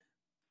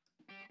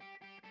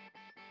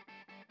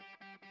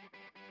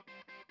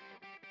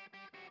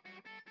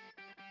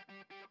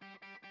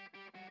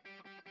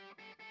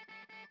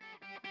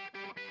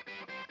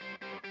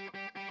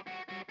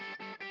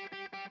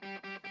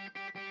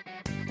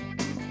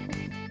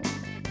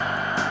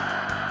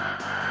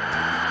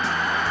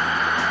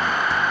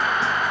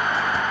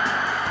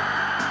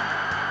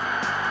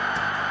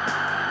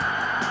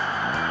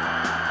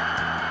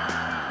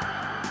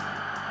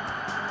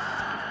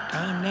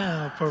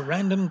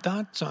Random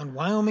Thoughts on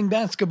Wyoming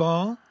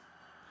Basketball.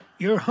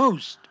 Your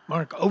host,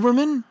 Mark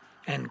Overman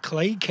and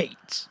Clay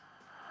Cates.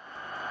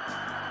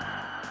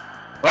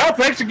 Well,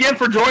 thanks again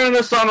for joining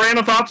us on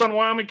Random Thoughts on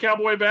Wyoming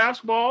Cowboy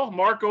Basketball.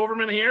 Mark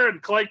Overman here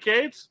and Clay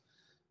Cates.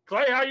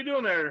 Clay, how you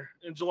doing there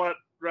in Gillette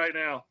right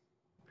now?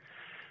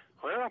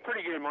 Well,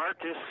 pretty good,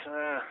 Mark. Just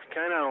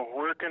kind of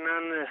working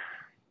on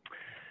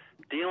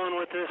dealing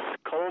with this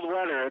cold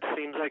weather. It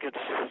seems like it's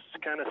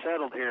kind of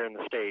settled here in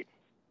the state.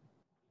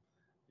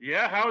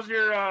 Yeah, how's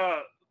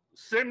your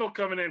signal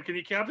coming in? Can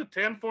you count to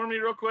 10 for me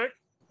real quick?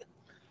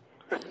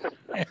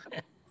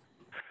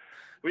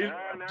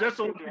 Just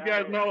to let you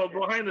guys know,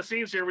 behind the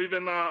scenes here, we've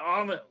been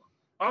on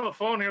the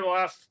phone here the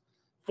last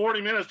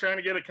 40 minutes trying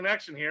to get a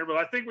connection here, but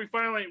I think we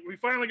finally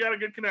got a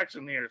good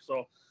connection here.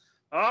 So,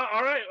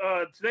 all right,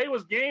 today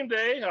was game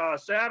day.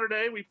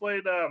 Saturday we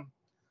played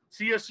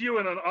CSU,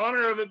 and in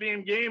honor of it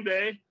being game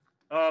day,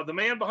 the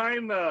man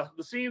behind the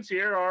scenes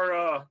here,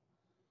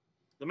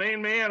 the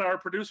main man, our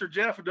producer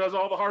Jeff, who does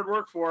all the hard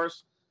work for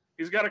us,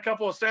 he's got a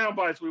couple of sound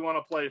bites we want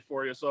to play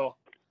for you. So,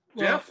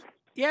 Jeff,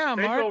 yeah,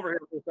 take Mark, over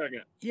here for a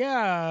second.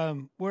 Yeah,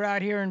 we're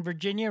out here in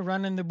Virginia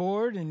running the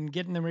board and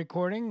getting the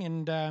recording,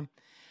 and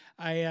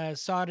I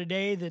saw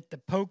today that the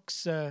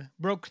Pokes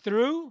broke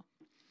through.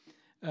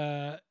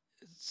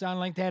 Sounded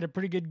like they had a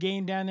pretty good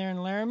game down there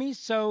in Laramie.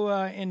 So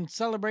in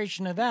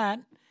celebration of that,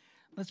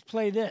 let's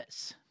play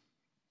this.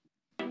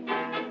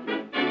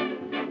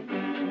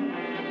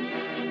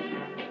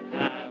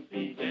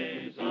 Happy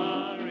days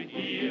are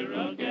here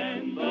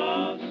again,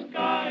 the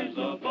skies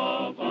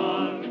above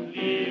are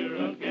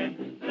clear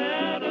again.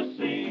 Let us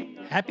sing.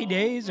 Happy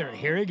days are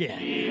here again.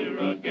 Here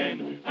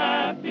again.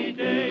 Happy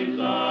days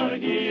are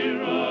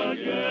here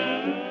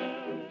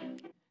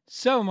again.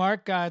 So,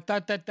 Mark, I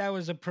thought that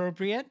was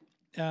appropriate,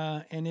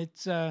 and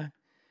it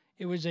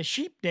was a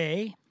sheep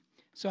day,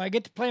 so I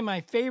get to play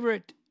my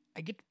favorite.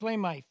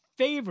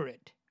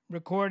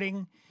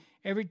 Recording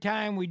every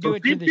time we do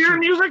it. Sheep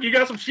shearing music? You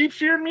got some sheep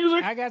shearing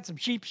music? I got some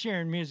sheep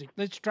shearing music.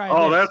 Let's try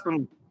this. That's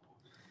some.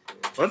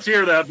 Let's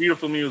hear that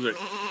beautiful music.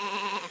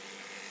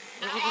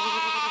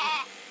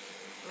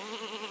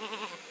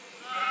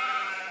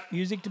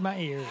 Music to my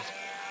ears.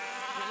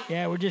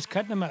 Yeah, we're just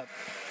cutting them up.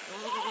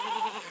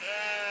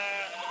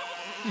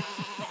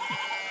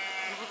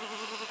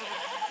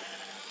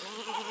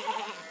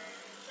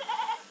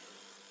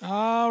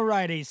 All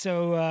righty,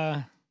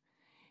 so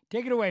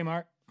take it away,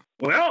 Mark.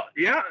 Well,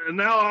 yeah, and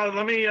now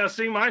let me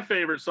sing my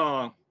favorite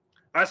song.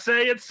 I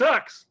say it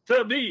sucks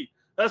to be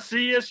a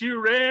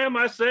CSU Ram.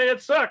 I say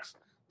it sucks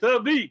to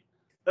be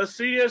a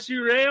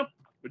CSU Ram.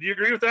 Would you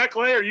agree with that,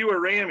 Clay, or are you a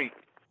Rammy?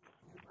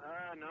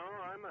 No,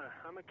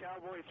 I'm a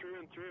Cowboy through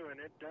and through, and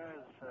it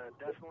does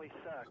definitely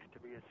suck to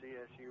be a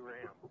CSU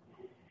Ram.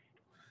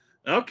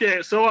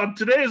 Okay, so on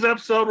today's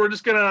episode, we're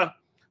just gonna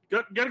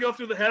go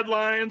through the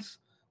headlines.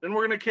 Then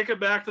we're gonna kick it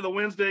back to the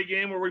Wednesday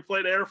game where we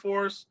played Air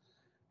Force,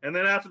 and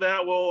then after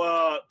that,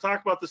 we'll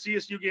talk about the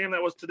CSU game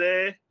that was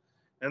today,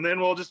 and then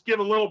we'll just give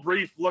a little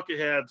brief look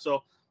ahead.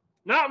 So,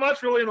 not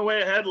much really in the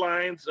way of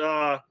headlines.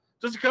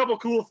 Just a couple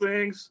cool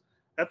things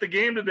at the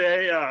game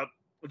today.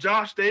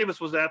 Josh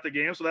Davis was at the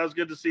game, so that was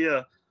good to see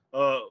a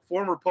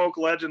former Polk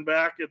legend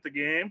back at the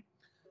game.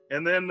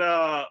 And then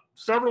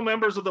several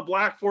members of the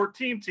Black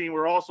 14 team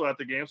were also at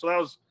the game, so that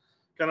was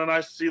kind of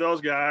nice to see those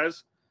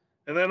guys.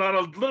 And then on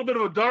a little bit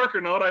of a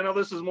darker note, I know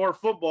this is more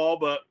football,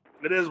 but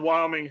it is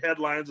Wyoming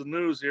headlines and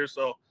news here.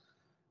 So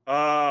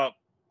Carl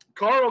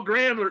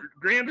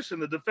Granderson,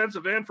 the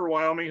defensive end for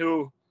Wyoming,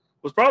 who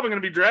was probably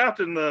going to be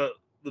drafted in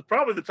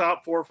probably the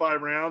top 4 or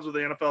 5 rounds of the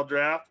NFL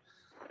draft,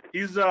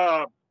 he's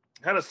had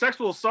a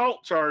sexual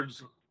assault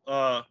charge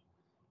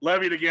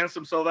levied against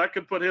him, so that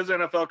could put his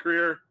NFL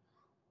career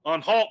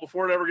on halt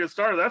before it ever gets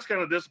started. That's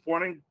kind of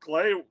disappointing,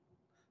 Clay,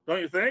 don't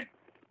you think?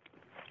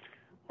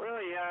 Well,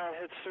 yeah,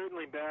 it's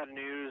certainly bad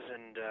news,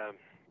 and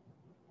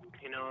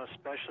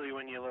especially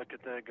when you look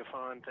at the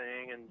Gaffon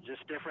thing and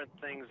just different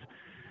things,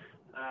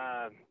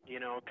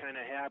 kind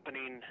of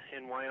happening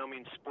in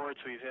Wyoming sports.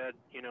 We've had,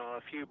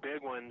 a few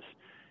big ones,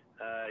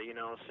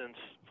 since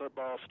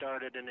football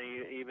started, and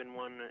even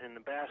one in the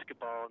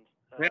basketball.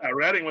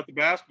 Reading with the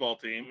basketball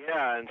team.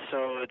 Yeah, and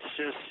so it's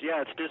just,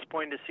 it's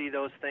disappointing to see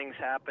those things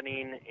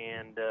happening,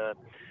 and,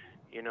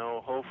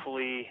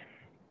 hopefully,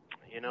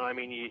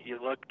 you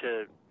look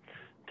to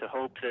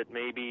hope that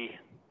maybe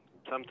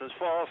something's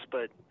false,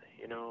 but,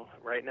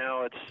 right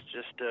now it's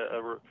just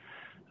a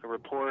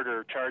report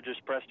or charges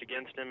pressed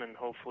against him, and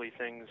hopefully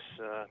things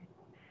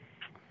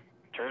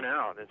turn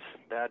out. It's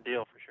a bad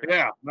deal for sure.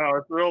 Yeah, no,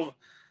 it's a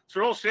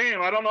real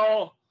shame. I don't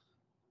know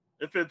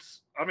if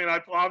it's,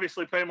 I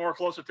obviously pay more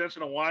close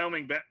attention to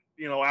Wyoming,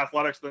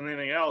 athletics than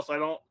anything else.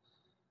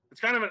 It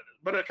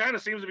kind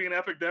of seems to be an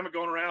epidemic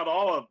going around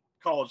all of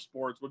college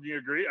sports. Would you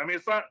agree?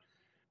 It's not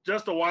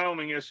just a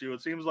Wyoming issue.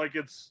 It seems like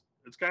it's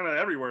kind of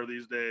everywhere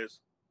these days.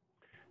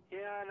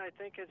 Yeah, and I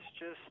think it's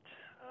just,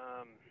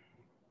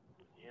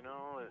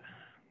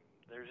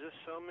 there's just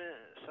so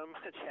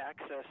much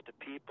access to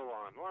people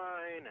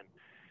online, and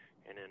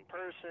and in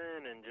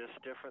person, and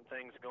just different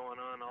things going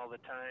on all the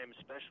time,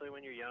 especially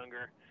when you're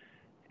younger.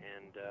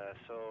 And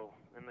so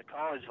in the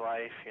college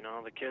life,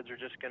 the kids are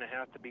just going to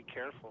have to be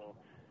careful.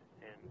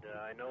 And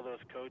I know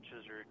those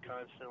coaches are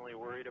constantly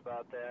worried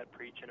about that,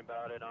 preaching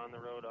about it on the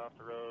road, off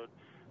the road,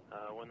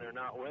 when they're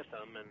not with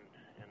them. And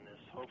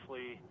this,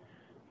 hopefully,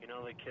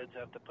 the kids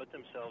have to put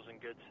themselves in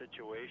good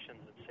situations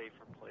and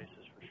safer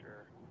places for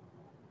sure.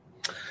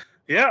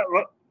 Yeah,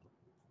 well,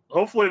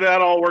 hopefully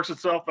that all works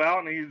itself out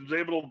and he's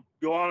able to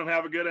go on and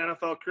have a good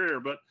NFL career.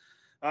 But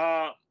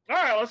all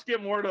right, let's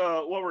get more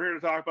to what we're here to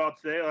talk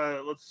about today.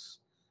 Let's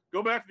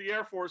go back to the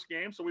Air Force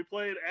game. So we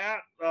played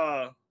at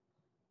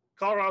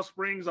Colorado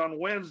Springs on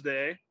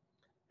Wednesday,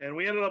 and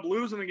we ended up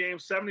losing the game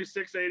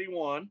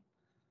 76-81.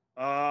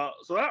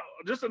 So that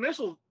just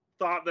initial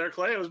thought there,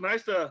 Clay. It was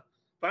nice to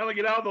finally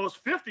get out of those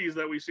 50s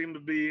that we seem to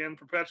be in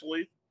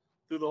perpetually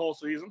through the whole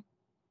season.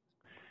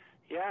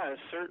 Yeah,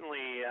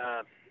 certainly.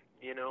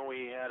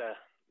 We had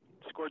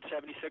scored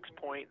 76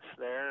 points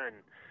there and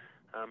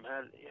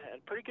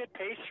had pretty good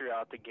pace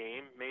throughout the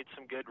game. Made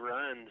some good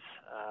runs,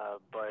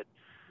 but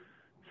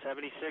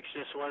 76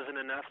 just wasn't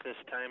enough this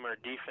time. Our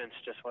defense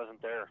just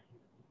wasn't there.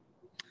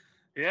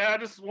 Yeah,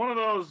 just one of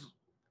those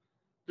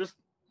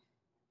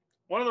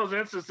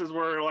instances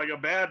where like a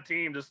bad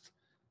team just,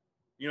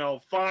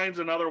 finds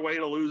another way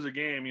to lose a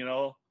game.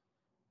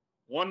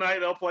 One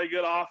night they'll play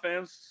good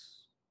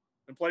offense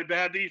and play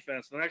bad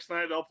defense. The next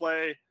night they'll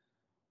play,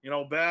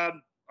 bad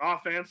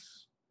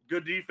offense,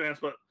 good defense,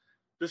 but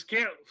just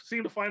can't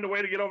seem to find a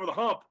way to get over the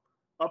hump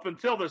up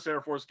until this Air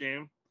Force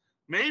game.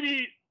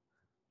 Maybe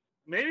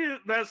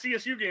that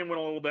CSU game went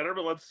a little better,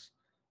 but let's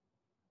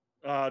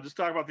just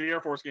talk about the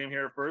Air Force game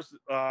here first.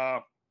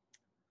 So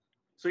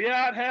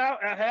yeah,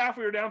 at half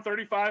we were down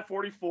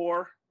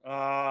 35-44.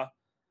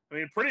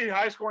 Pretty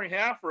high scoring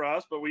half for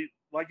us, but we,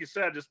 like you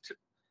said,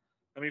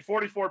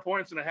 44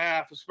 points and a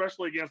half,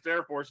 especially against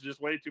Air Force, is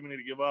just way too many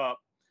to give up.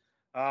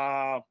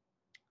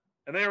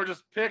 And they were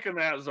just picking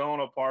that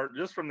zone apart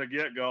just from the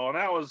get-go, and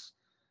that was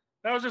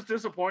just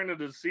disappointing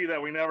to see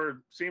that we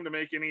never seemed to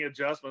make any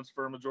adjustments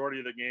for a majority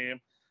of the game.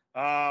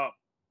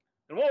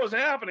 And what was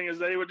happening is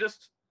they would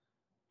just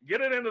get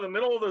it into the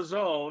middle of the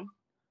zone,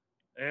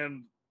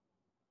 and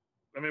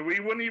we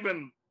wouldn't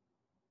even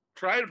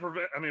try to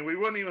prevent. We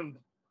wouldn't even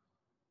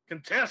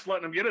contest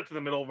letting them get it to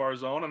the middle of our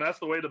zone, and that's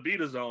the way to beat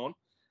a zone.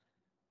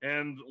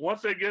 And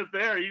once they get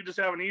there, you just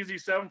have an easy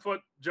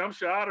 7-foot jump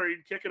shot, or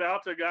you'd kick it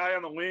out to a guy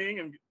on the wing.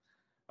 And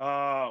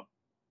the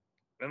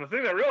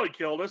thing that really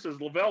killed us is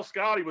Lavelle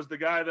Scotty was the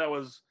guy that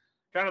was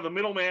kind of the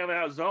middleman in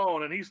that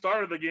zone, and he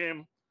started the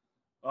game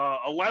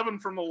 11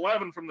 from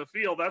 11 from the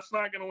field. That's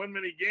not going to win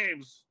many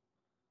games.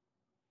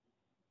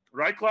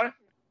 Right, Clay?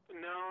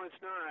 No,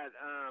 it's not.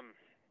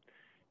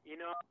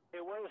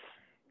 It was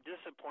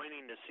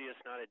disappointing to see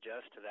us not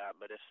adjust to that,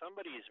 but if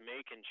somebody is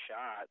making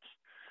shots,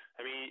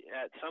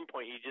 at some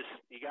point you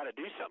got to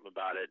do something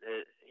about it.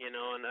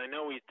 And I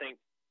know we think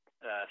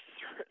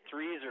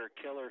threes are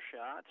killer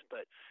shots,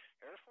 but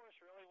Air Force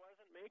really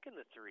wasn't making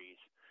the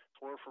threes.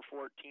 4 for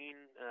 14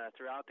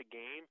 throughout the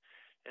game.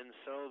 And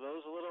so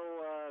those little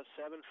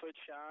 7-foot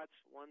shots,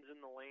 ones in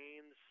the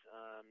lanes,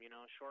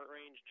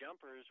 short-range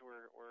jumpers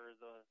were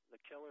the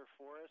killer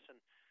for us. And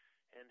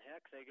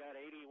heck, they got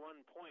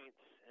 81 points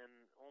and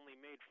only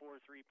made 4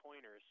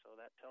 3-pointers. So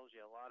that tells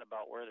you a lot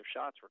about where their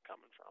shots were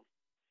coming from.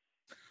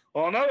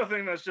 Well, another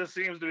thing that just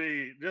seems to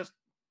be just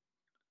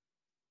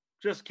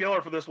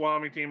killer for this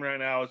Wyoming team right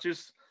now is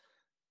just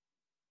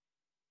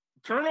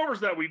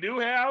turnovers that we do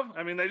have.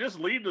 They just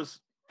lead to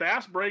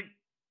fast break,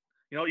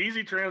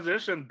 easy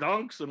transition,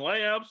 dunks and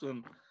layups.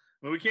 And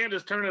we can't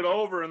just turn it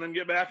over and then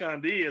get back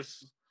on D.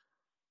 It's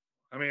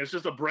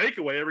just a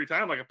breakaway every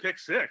time, like a pick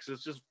six.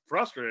 It's just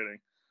frustrating.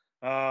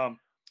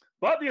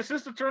 But the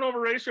assist to turnover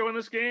ratio in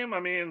this game,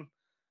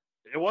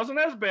 it wasn't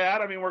as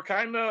bad.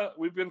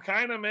 We've been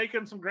kind of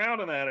making some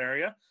ground in that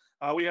area.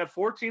 We had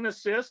 14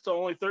 assists to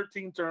only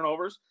 13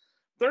 turnovers.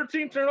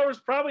 13 turnovers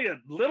probably a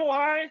little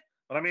high,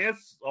 but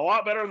it's a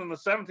lot better than the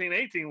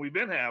 17-18 we've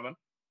been having.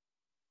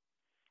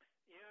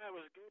 Yeah, it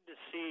was good to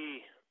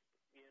see,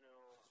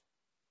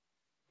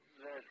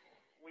 that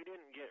we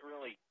didn't get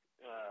really,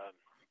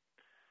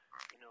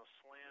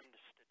 slammed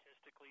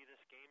statistically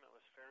this game. It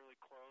was fairly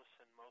close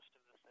in most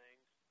of the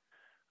things.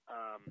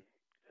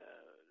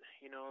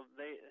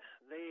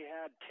 They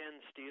had 10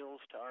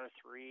 steals to our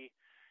 3,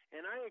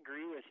 and I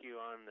agree with you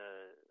on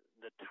the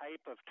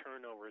type of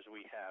turnovers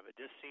we have. It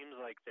just seems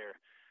like they're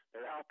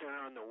out there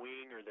on the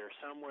wing, or they're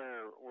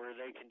somewhere where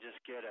they can just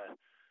get an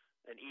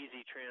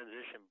easy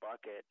transition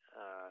bucket,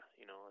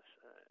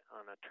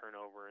 on a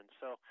turnover. And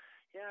so,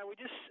 yeah, we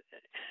just,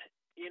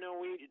 we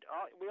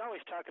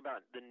always talk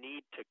about the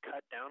need to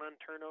cut down on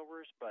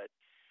turnovers, but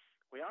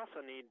we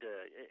also need to.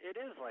 It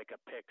is like a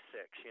pick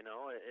six,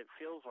 It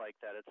feels like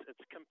that.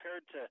 It's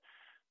compared to,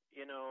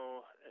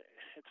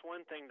 it's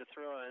one thing to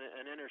throw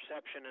an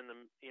interception in the,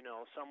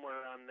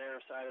 somewhere on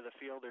their side of the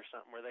field or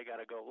something where they got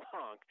to go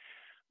long.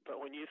 But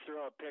when you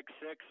throw a pick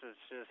six, it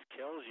just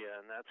kills you,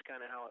 and that's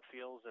kind of how it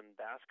feels in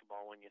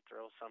basketball when you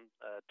throw some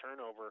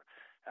turnover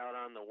out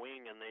on the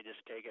wing, and they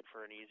just take it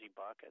for an easy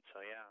bucket.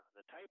 So yeah,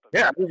 the type of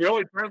it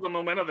really turns the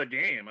momentum of the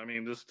game. I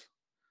mean, it's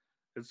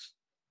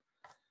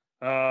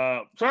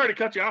sorry to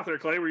cut you off there,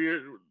 Clay. Did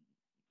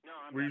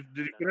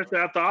you finish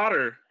that thought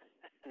or?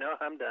 No,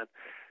 I'm done.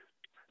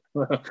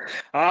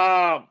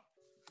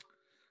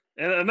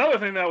 And another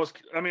thing that was,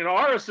 I mean,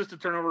 our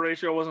assisted turnover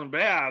ratio wasn't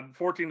bad,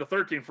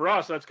 14-13 for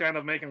us. That's kind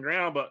of making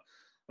ground. But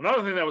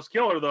another thing that was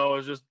killer though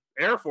is just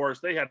Air Force.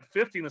 They had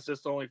 15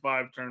 assists, only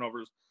 5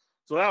 turnovers.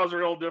 So that was a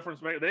real difference.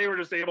 They were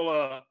just able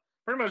to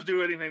pretty much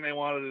do anything they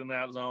wanted in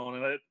that zone,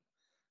 and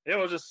it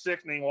was just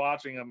sickening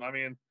watching them. I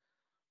mean,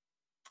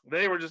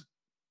 they were just.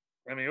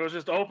 I mean, it was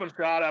just open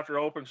shot after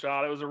open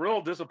shot. It was a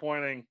real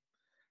disappointing.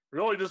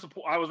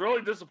 I was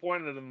really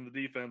disappointed in the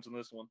defense in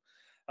this one.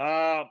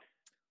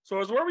 So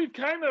it's where we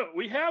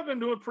have been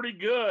doing pretty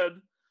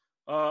good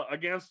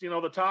against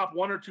the top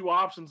 1 or 2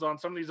 options on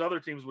some of these other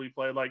teams we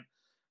played. Like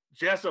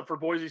Jessup for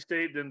Boise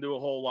State didn't do a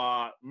whole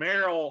lot.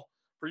 Merrill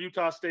for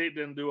Utah State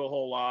didn't do a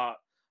whole lot.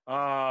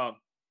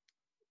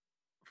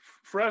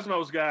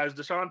 Fresno's guys,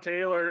 Deshaun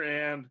Taylor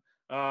and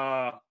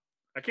I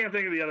can't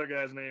think of the other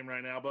guy's name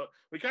right now, but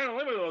we kind of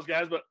limited those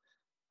guys. But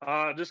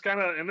just kind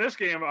of in this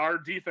game, our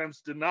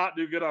defense did not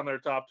do good on their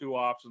top 2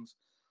 options.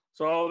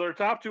 So their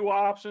top 2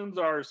 options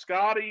are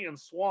Scotty and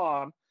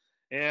Swan.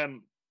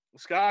 And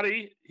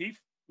Scotty, he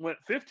went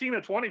 15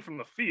 of 20 from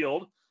the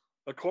field,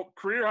 a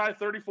career high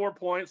 34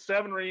 points,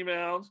 7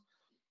 rebounds.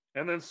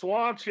 And then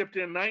Swan chipped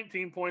in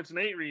 19 points and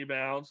 8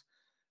 rebounds.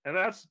 And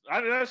that's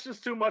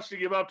just too much to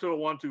give up to a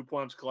 1-2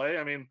 punch, Clay.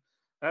 I mean,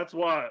 that's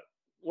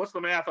what's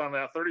the math on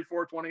that?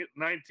 34, 20,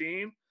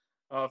 19,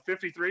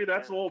 53.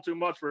 That's a little too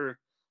much for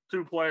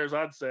 2 players,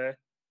 I'd say.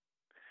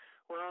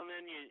 Well, and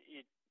then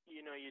you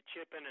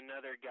chip in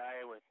another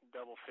guy with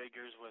double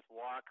figures with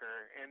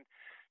Walker, and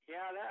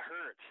yeah, that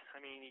hurts.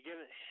 I mean,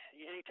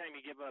 anytime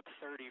you give up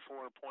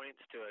 34 points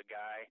to a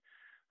guy,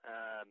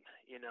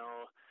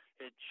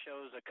 it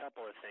shows a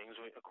couple of things.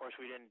 Of course,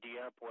 we didn't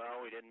D up well.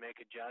 We didn't make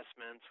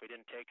adjustments. We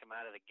didn't take him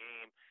out of the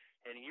game.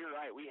 And you're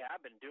right, we have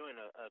been doing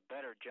a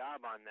better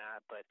job on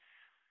that, but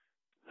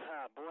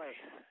boy,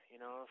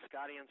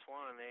 Scotty and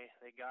Swan, they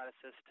got us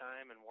this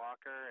time, and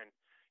Walker, and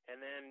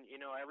then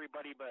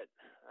everybody but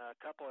a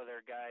couple of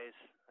their guys.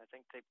 I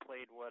think they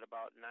played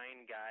about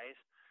 9 guys,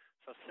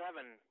 so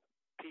 7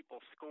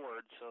 people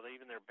scored, so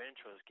even their bench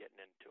was getting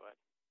into it.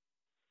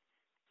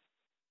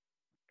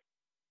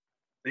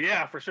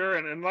 Yeah, for sure.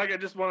 And like I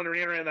just wanted to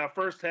reiterate, that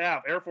first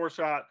half, Air Force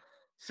shot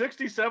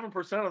 67%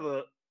 from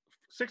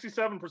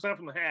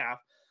the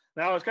half.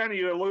 Now, it's kind of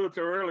you alluded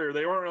to earlier,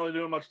 they weren't really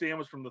doing much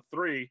damage from the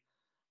 3.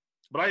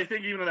 But I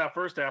think even in that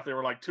first half, they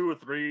were like 2 of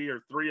 3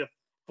 or 3 of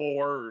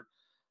 4.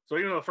 So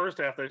even in the first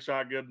half, they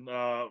shot good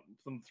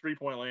from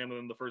 3-point land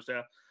in the first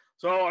half.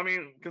 So, I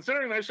mean,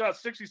 considering they shot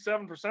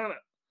 67%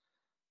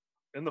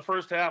 in the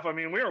first half, I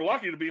mean, we were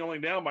lucky to be only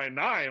down by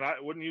 9.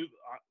 Wouldn't you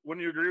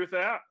agree with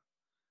that?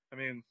 I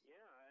mean,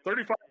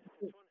 35.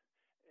 And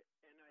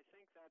I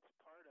think that's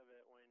part of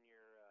it when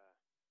you're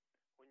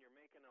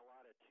making a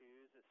lot of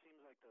 2s. It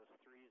seems like those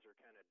 3s are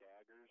kind of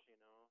daggers,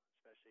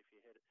 especially if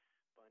you hit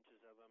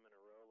bunches of them in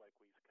a row like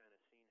we've kind of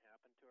seen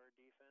happen to our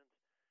defense.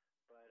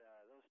 But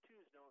those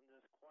 2s don't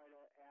just quite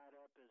add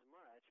up as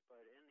much,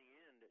 but in the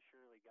end, it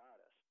surely got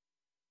us.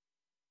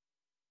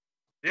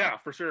 Yeah,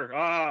 for sure.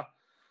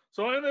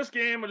 So in this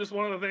game, just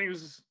one of the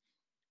things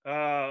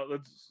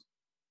that's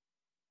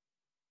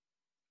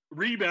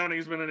rebounding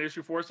has been an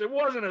issue for us. It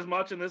wasn't as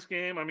much in this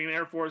game. I mean,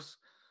 Air Force,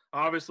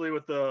 obviously,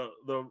 with the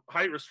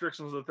height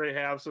restrictions that they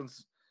have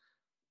since.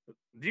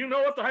 Do you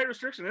know what the height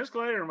restriction is,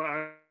 Clay? Or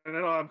I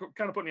know I'm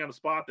kind of putting you on the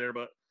spot there,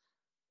 but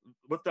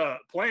with the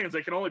planes,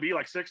 they can only be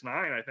like 6'9",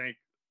 I think.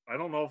 I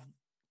don't know if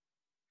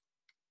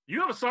you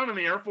have a son in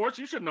the Air Force.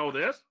 You should know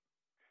this.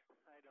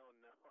 I don't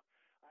know.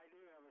 I do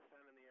have a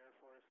son in the Air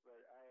Force,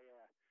 but I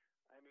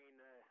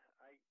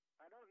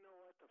don't know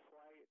what the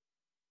flight.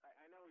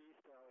 I know we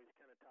used to always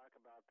kind of talk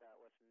about that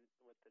with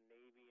the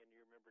Navy, and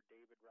you remember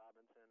David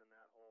Robinson and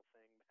that whole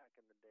thing back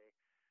in the day.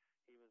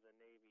 He was a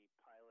Navy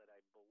pilot,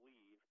 I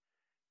believe.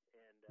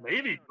 And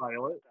Navy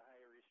pilot. What the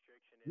higher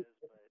restriction is,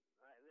 but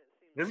it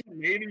seems isn't like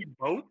Navy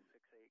boat?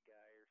 6'8"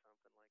 guy or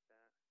something like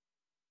that.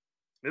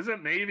 Isn't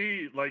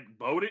Navy like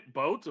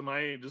boats? Am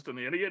I just an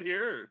idiot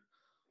here?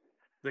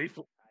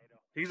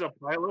 He's a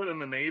pilot in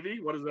the Navy.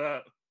 What is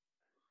that?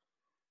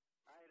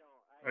 I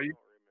don't remember.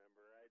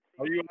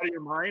 Are you out of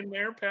your mind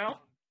there,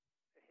 pal?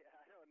 Yeah,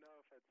 I don't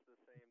know if it's the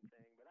same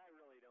thing, but I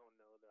really don't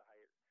know the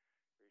height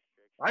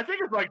restriction. I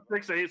think it's like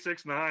 6'8",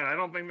 6'9". I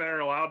don't think they're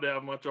allowed to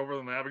have much over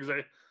than that because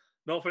they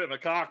don't fit in the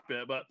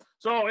cockpit. But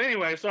so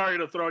anyway, sorry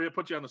to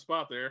put you on the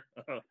spot there.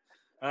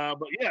 But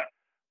yeah,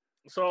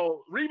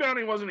 so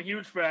rebounding wasn't a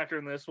huge factor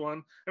in this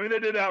one. I mean, they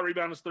did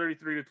out-rebound us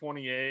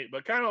 33-28,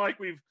 but kind of like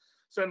we've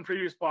said in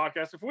previous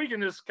podcasts, if we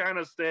can just kind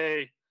of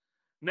stay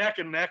neck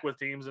and neck with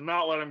teams and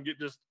not let them get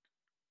just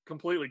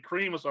completely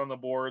cream us on the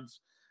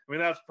boards, I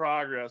mean, that's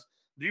progress.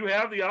 Do you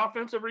have the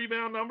offensive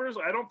rebound numbers?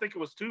 I don't think it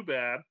was too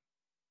bad.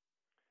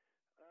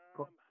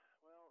 Well,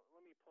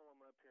 let me pull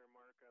them up here,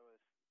 Mark. I was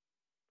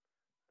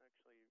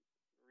actually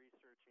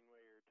researching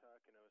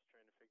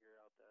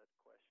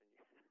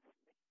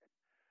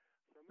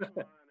Move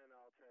on, and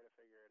I'll try to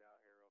figure it out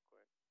here real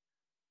quick.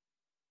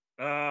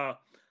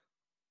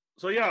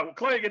 So yeah,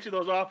 Clay get you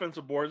those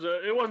offensive boards.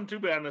 It wasn't too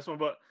bad in this one,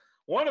 but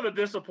one of the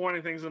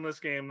disappointing things in this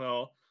game,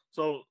 though,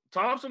 so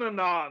Thompson and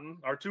Naughton,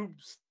 our two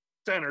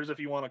centers, if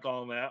you want to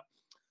call them that,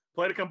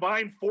 played a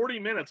combined 40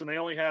 minutes and they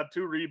only had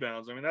 2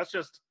 rebounds. I mean, that's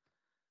just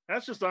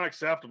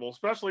unacceptable,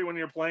 especially when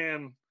you're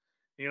playing,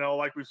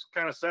 like we've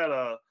kind of said,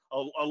 a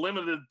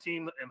limited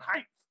team in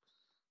height.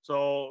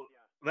 So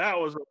that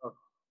was,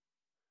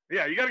 you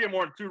got to get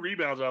more than 2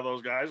 rebounds out of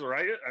those guys,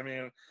 right? I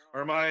mean,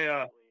 or am I?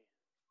 Air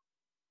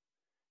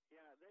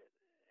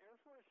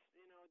Force,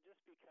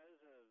 just because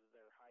of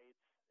their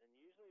heights, and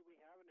usually we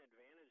have an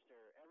advantage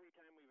there every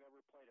time we've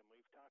ever played them.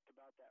 We've talked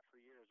about that for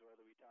years,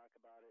 whether we talk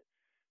about it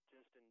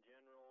just in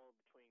general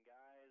between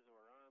guys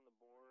or on the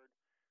board.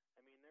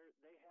 I mean, they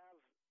have.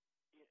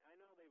 I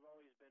know they've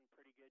always been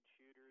pretty good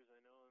shooters. I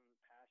know in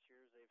past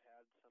years they've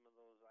had some of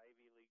those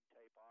Ivy League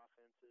type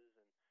offenses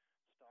and.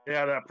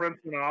 Yeah, that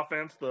Princeton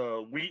offense,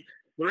 they're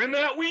in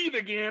that weave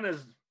again,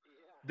 as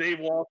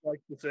Dave Walsh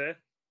likes to say.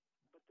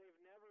 But they've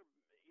never,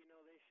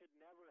 they should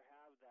never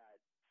have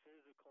that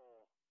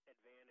physical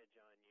advantage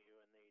on you,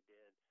 and they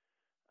did.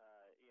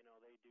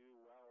 They do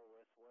well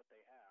with what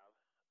they have.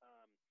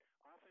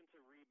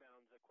 Offensive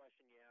rebounds, a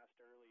question you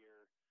asked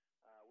earlier,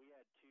 we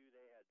had 2,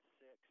 they had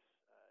 6.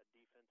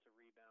 Defensive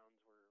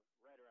rebounds were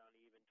right around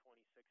even,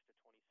 26 to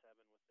 27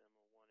 with them,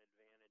 a 1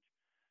 advantage.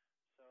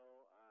 So,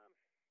 I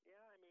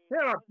mean,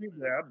 not too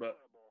bad, but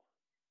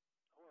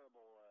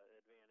horrible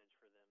advantage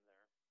for them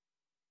there.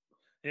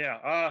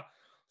 Yeah.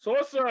 So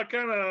let's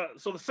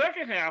so the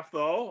second half,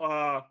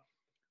 though,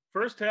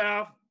 first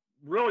half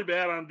really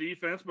bad on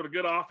defense, but a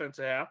good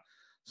offensive half.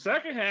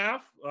 Second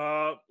half,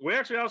 we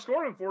actually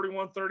outscored them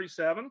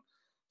 41-37,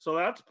 so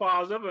that's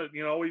positive.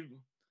 We've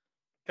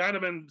kind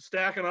of been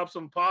stacking up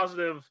some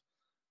positive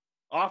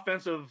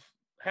offensive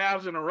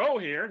halves in a row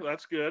here.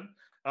 That's good,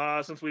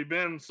 since we've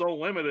been so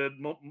limited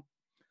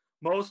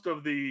most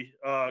of the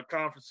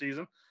conference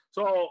season.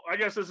 So I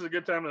guess this is a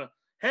good time to.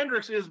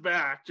 Hendricks is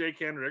back, Jake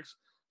Hendricks.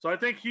 So I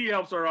think he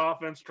helps our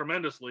offense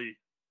tremendously.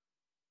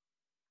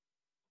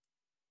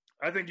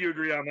 I think you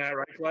agree on that,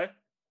 right, Clay?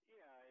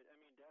 Yeah, I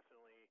mean,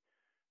 definitely.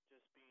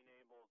 Just being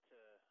able to,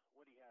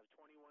 what do you have,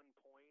 21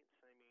 points?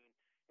 I mean,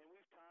 and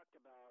we've talked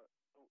about,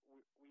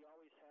 we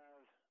always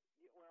have,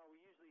 we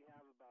usually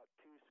have about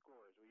 2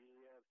 scores. We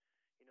usually have,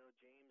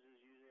 James is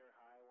usually our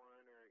high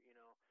one, or,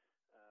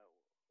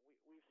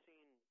 we've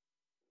seen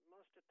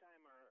most of the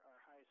time our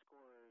high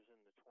scorers in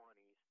the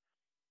 20s.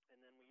 And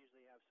then we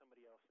usually have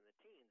somebody else in the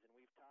teens. And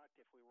we've talked,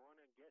 if we want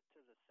to get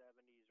to the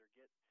 70s or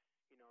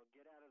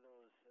get out of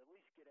those, at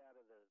least get out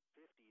of the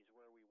 50s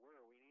where we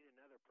were, we need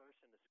another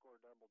person to score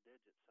double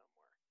digits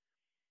somewhere.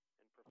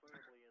 And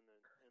preferably in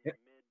the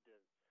mid to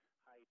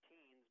high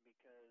teens,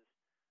 because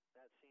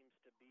that seems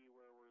to be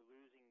where we're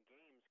losing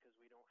games because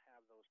we don't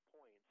have those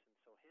points. And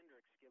so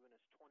Hendricks giving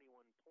us 21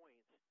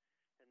 points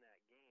in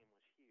that game was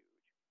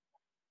huge.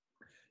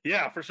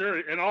 Yeah, for sure.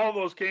 And all of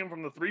those came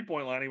from the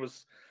 3-point line. He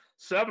was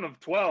 7 of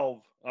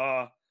 12.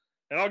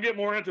 And I'll get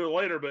more into it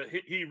later, but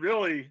he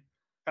really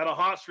had a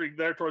hot streak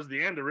there towards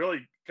the end to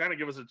really kind of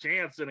give us a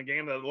chance in a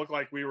game that looked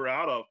like we were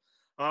out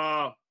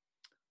of.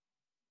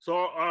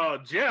 So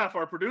Jeff,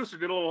 our producer,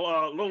 did a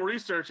little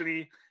research,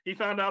 and he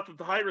found out that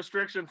the height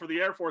restriction for the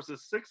Air Force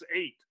is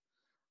 6'8".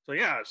 So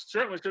yeah, it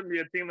certainly shouldn't be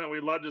a team that we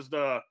let just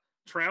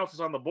trounce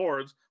us on the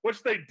boards,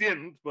 which they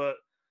didn't. But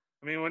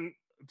I mean, when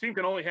a team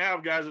can only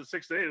have guys at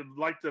 6'8", I'd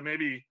like to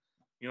maybe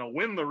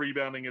win the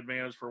rebounding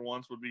advantage for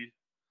once. Would be.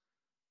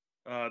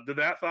 Did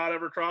that thought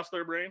ever cross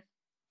their brain?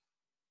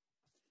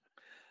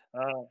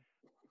 No.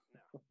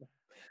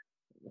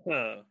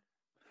 All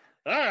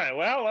right.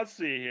 Well, let's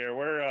see here.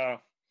 We're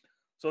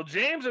so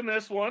James in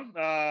this one.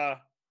 I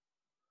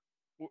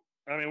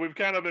mean, we've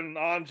kind of been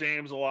on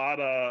James a lot.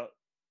 I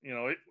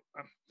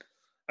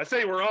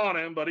say we're on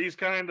him, but he's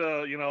kind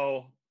of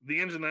the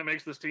engine that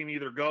makes this team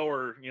either go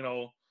or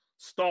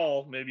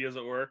stall, maybe, as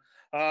it were.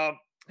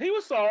 He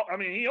was solid. I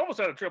mean, he almost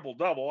had a triple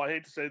double. I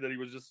hate to say that he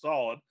was just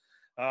solid.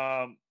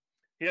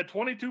 He had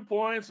 22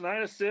 points,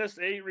 9 assists,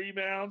 8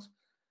 rebounds.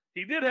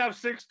 He did have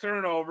 6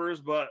 turnovers,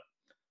 but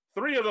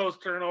 3 of those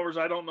turnovers,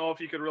 I don't know if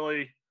you could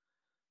really,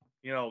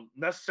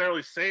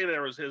 necessarily say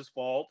there was his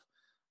fault.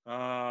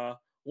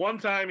 One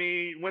time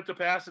he went to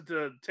pass it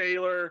to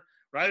Taylor.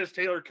 Right as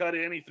Taylor cut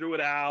in, he threw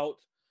it out.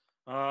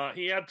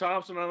 He had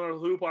Thompson on a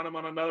hoop on him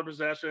on another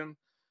possession.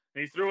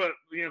 And he threw it,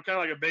 kind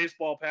of like a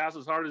baseball pass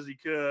as hard as he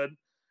could.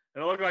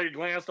 And it looked like it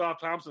glanced off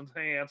Thompson's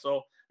hand. So,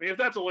 I mean, if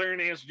that's a Larry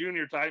Nance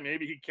Jr. type,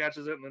 maybe he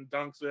catches it and then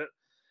dunks it.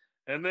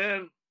 And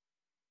then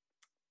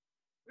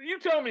you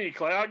tell me,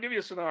 Clay, I'll give you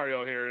a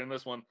scenario here in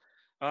this one.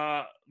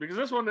 Because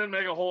this one didn't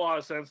make a whole lot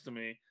of sense to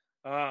me.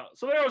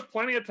 So there was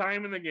plenty of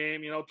time in the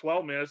game,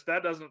 12 minutes.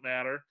 That doesn't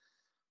matter.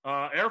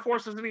 Air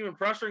Force isn't even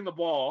pressuring the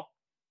ball.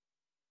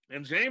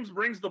 And James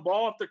brings the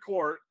ball up the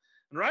court.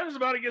 And right as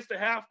about he gets to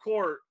half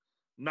court,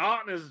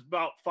 Naughton is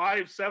about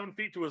 5-7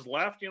 feet to his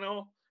left,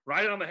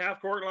 right on the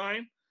half court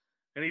line.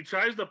 And he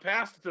tries to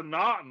pass it to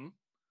Naughton.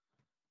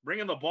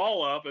 bringing the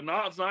ball up, and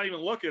Naughton's not even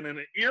looking, and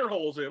it ear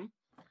holes him,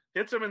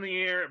 hits him in the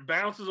ear, it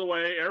bounces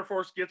away. Air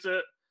Force gets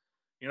it,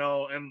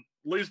 and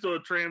leads to a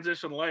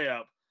transition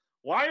layup.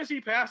 Why is he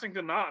passing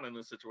to Naughton in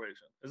this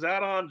situation? Is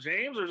that on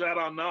James or is that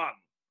on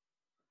Naughton?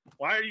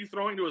 Why are you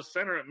throwing to a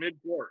center at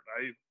midcourt?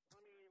 There's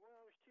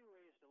two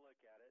ways to look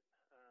at it.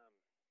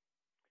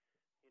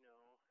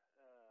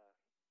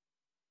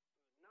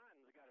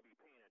 Naughton's got to be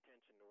paying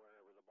attention to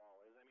wherever the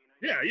ball is.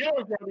 You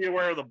always got to be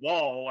aware of the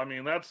ball.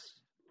 That's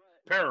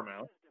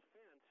paramount.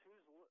 In his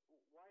defense,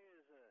 why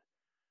is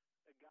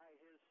a guy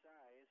his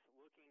size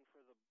looking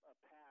for a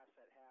pass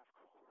at half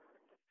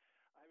court?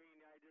 I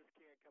just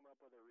can't come up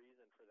with a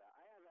reason for that.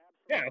 I have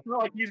absolutely. Yeah, it's not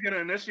like he's going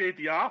to initiate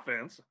the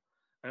offense.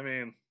 Yeah, no,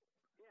 and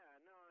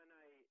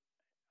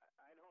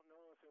I don't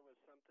know if it was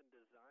something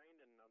designed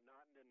and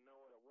Naughton didn't know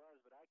what it was,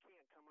 but I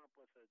can't come up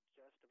with a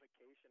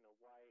justification of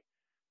why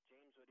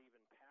James would even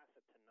pass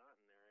it to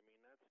Naughton there.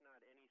 That's not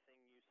anything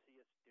you see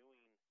us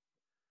doing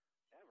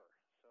ever.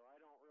 So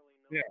I don't really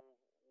know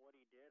what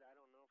he did. I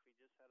don't know if he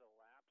just had a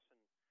lapse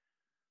and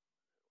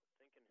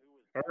thinking who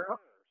was better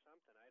or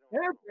something. I don't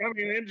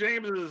know. In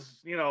James's,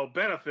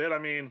 benefit,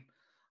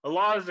 a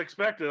lot is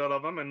expected out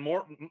of him, and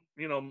more,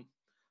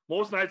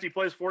 most nights he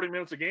plays 40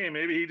 minutes a game.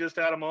 Maybe he just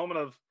had a moment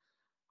of,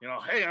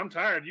 hey, I'm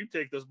tired. You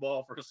take this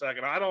ball for a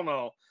second. I don't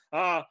know.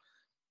 But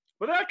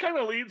that kind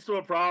of leads to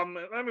a problem.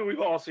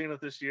 We've all seen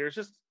it this year. It's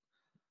just,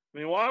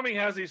 Wyoming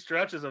has these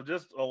stretches of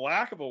just a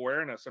lack of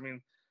awareness.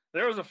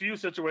 There was a few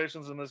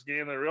situations in this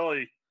game that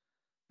really,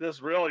 it was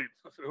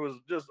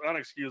just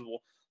unexcusable.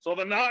 So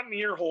the Naughton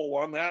ear hole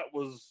one, that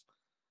was,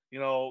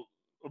 a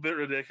bit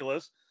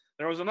ridiculous.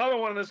 There was another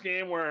one in this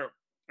game where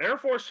Air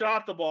Force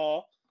shot the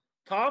ball.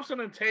 Thompson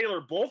and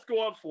Taylor both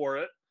go up for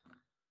it.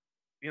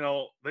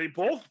 They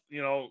both,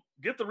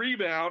 get the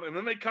rebound, and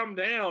then they come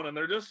down, and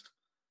it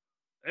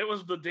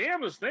was the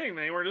damnedest thing.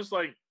 They were just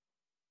like,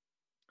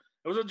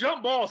 it was a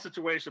jump ball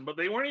situation, but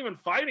they weren't even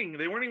fighting.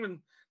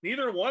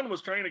 Neither one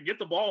was trying to get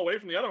the ball away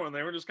from the other one.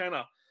 They were just kind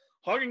of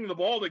hugging the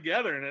ball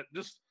together, and it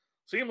just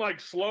seemed like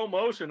slow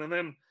motion. And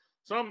then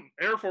some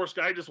Air Force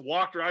guy just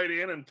walked right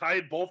in and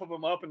tied both of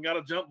them up and got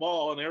a jump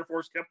ball, and Air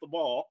Force kept the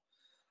ball.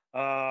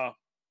 And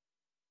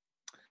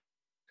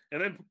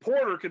then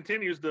Porter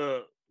continues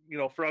to,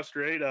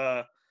 frustrate.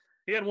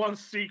 He had one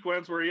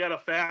sequence where he had a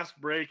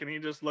fast break, and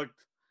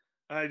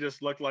I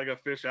just looked like a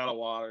fish out of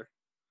water.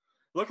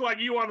 Looked like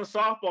you on the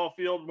softball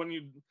field when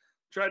you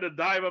tried to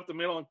dive up the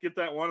middle and get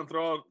that one and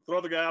throw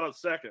the guy out at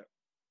second.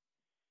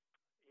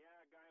 Yeah,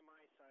 a guy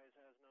my size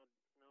has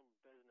no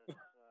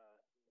business.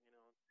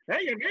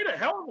 Hey, you made a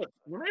hell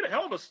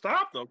of a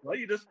stop though.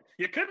 You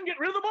couldn't get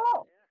rid of the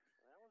ball. Yeah,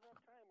 that was that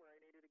time where I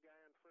needed a guy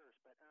on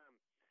first, but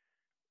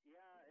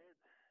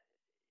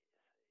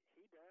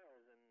he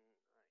does,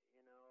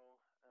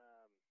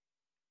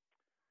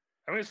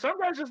 and some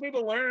guys just need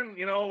to learn.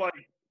 You're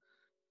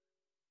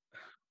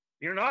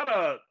not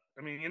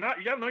you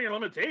got to know your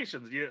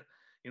limitations.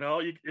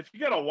 If you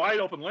got a wide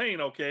open lane,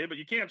 okay, but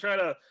you can't try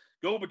to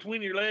go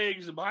between your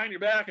legs and behind your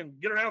back and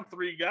get around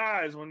three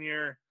guys when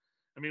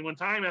when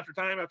time after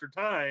time after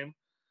time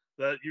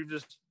that you've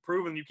just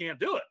proven you can't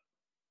do it.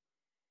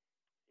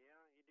 Yeah,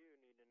 you do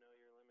need to know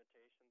your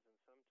limitations, and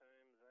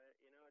sometimes it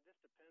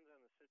just depends on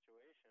the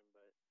situation.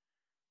 But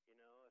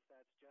if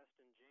that's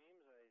Justin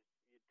James,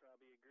 you'd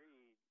probably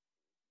agree.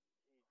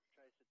 He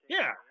tries to take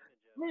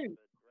advantage of it,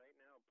 but right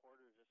now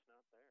Porter's just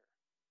not there.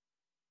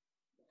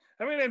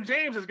 And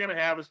James is going to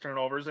have his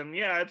turnovers, and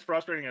it's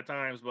frustrating at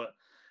times, but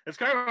it's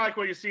kind of like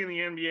what you see in the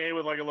NBA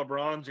with like a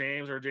LeBron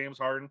James or James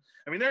Harden.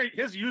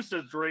 His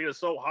usage rate is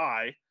so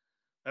high.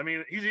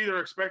 He's either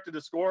expected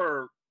to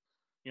score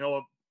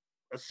or,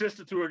 assist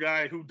it to a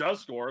guy who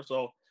does score.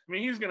 So,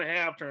 he's going to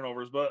have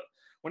turnovers, but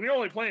when you're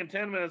only playing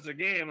 10 minutes a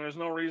game, there's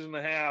no reason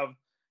to have,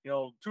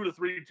 2 to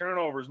 3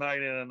 turnovers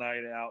night in and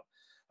night out.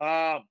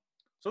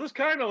 So this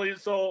kind of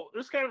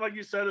like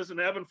you said, is an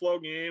ebb and flow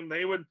game.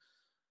 They would,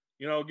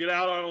 get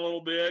out on a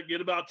little bit,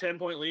 get about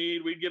 10-point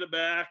lead. We'd get it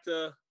back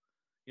to,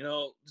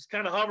 just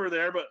kind of hover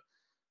there. But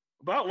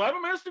about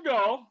 11 minutes to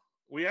go,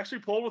 we actually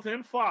pulled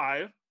within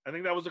 5. I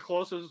think that was the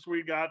closest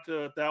we got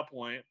to at that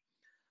point.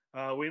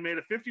 We made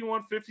it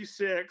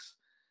 51-56.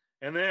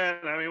 And then,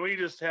 we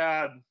just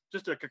had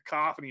just a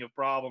cacophony of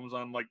problems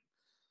on like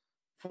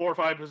 4 or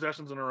 5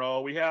 possessions in a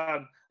row.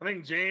 I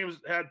think James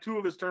had 2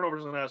 of his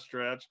turnovers in that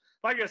stretch.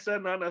 Like I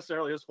said, not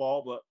necessarily his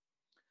fault, but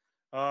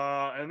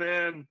and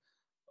then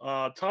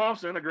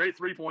Thompson, a great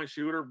 3-point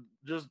shooter,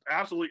 just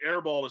absolutely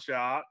airballed a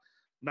shot,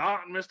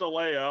 not missed a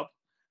layup.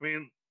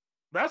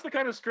 That's the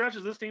kind of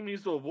stretches this team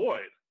needs to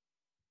avoid.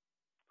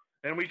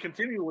 And we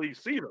continually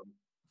see them.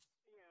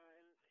 Yeah,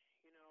 and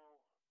a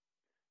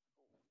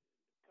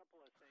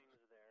couple of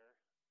things there.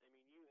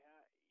 We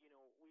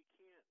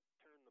can't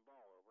turn the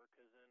ball over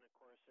because then, of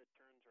course, it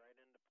turns right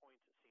into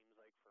points. It seems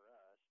like for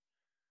us,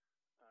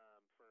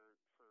 for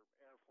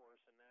Air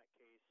Force in that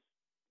case,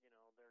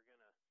 they're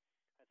gonna.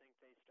 I think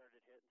they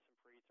started hitting some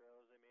free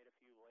throws. They made a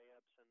few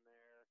layups in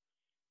there,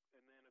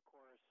 and then, of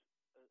course,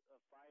 a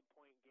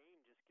 5-point game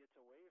just gets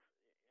away.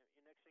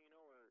 Next thing you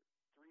know, we're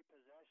 3 3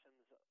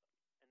 possessions, and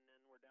then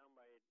we're down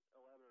by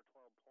 11 or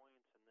 12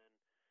 points, and then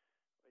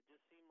it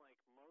just seemed like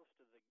most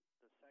of the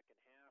second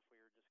half we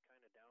were just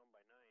kind of down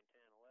by 9, 10,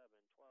 11,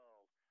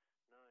 12,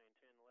 9,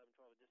 10, 11,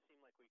 12. It just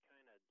seemed like we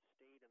kind of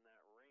stayed in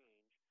that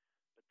range.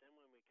 But then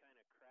when we kind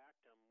of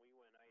cracked them, we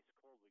went ice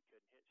cold. We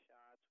couldn't hit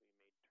shots. We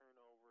made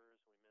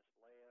turnovers. We missed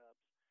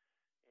layups.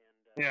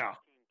 And Yeah.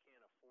 the team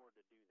can't afford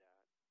to do that.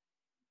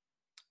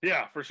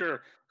 Yeah, for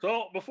sure.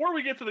 So before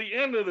we get to the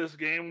end of this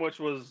game,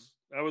 which was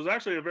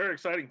actually a very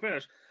exciting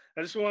finish,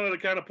 I just wanted to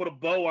kind of put a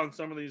bow on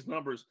some of these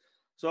numbers.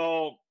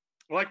 So,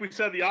 like we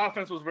said, the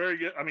offense was very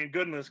good. I mean,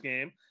 good in this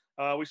game.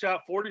 We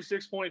shot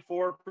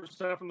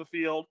 46.4% from the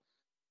field,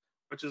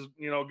 which is,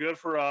 good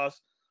for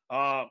us.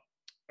 And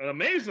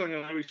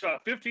amazingly, we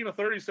shot 15 of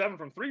 37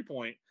 from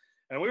 3-point.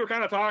 And we were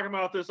kind of talking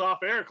about this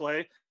off air, Clay.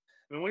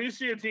 I mean, when you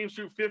see a team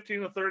shoot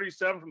 15 of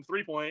 37 from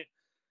 3-point,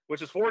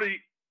 which is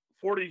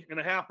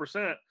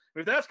 40.5%,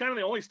 if that's kind of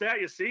the only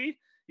stat you see,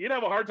 you'd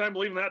have a hard time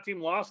believing that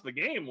team lost the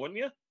game, wouldn't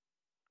you?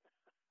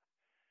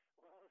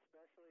 Well,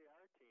 especially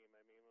our team.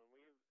 I mean, when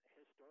we've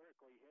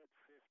historically hit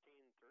 15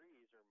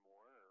 threes or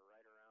more, or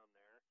right around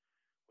there,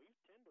 we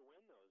tend to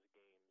win those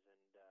games. And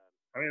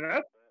I mean,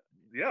 that's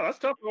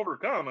tough to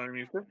overcome. I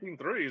mean, 15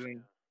 threes. Yeah.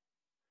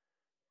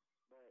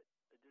 But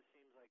it just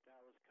seems like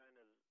that was kind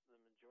of the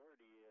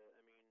majority. I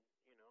mean,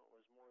 it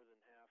was more than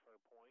half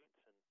our points.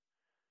 And,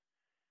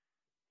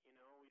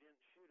 we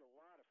didn't shoot a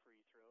lot of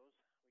free throws.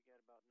 We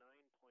got about 9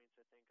 points,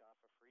 I think, off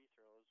of free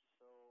throws.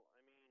 So, I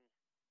mean,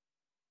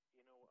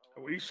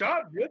 we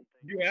shot good.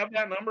 Do you have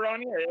that number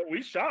on you?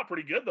 We shot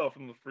pretty good, though,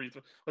 from the free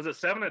throw. Was it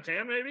 7 of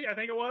 10, maybe? I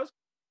think it was.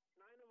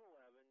 9 of 11,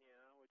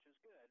 yeah, which is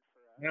good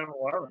for us. 9 of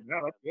 11.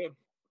 Yeah, that's good.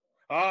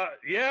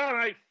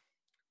 Yeah,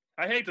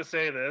 I hate to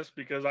say this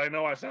because I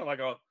know I sound like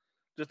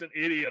just an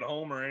idiot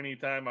homer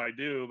anytime I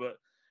do, but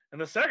in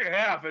the second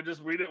half,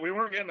 we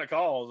weren't getting the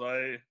calls.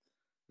 I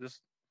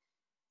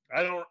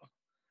know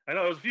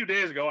it was a few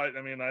days ago. I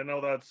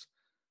know that's,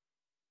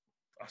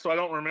 so I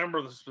don't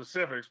remember the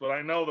specifics, but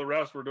I know the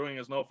refs were doing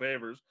us no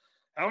favors.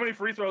 How many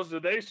free throws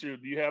did they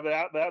shoot? Do you have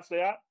that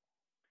stat?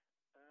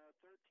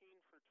 13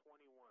 for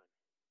 21.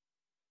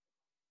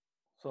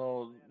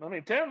 So,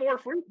 10 more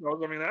free throws.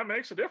 That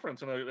makes a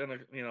difference in a game. Well,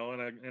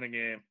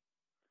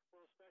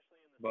 especially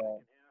in the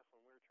second half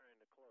when we're trying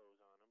to close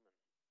on them.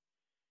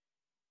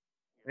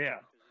 And, yeah.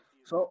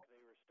 So they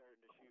were starting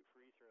to shoot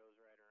free throws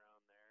right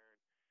around there.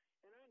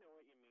 And I know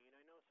what you mean.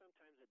 I know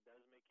sometimes it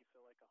does make you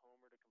feel like a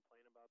homer to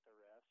complain about the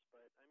refs,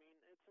 but,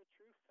 it's a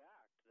true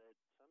fact that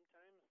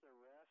sometimes the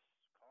refs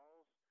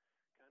calls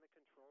kind of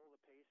control the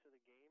pace of the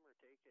game or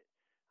take it.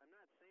 I'm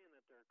not saying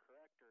that they're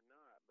correct or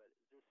not, but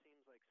it just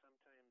seems like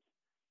sometimes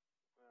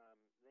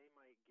they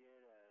might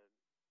get a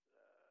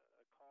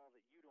call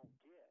that you don't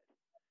get, and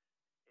it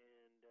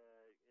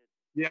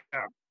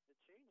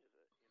changes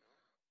it.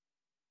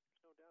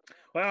 There's no doubt about it.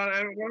 Well,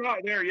 and we're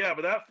not there yet,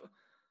 but I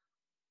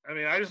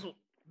just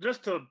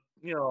to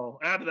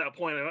add to that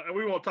point, and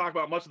we won't talk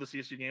about much of the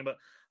CSU game, but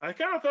I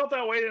kind of felt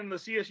that way in the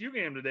CSU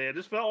game today. It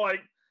just felt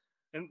like,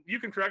 and you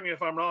can correct me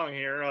if I'm wrong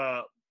here,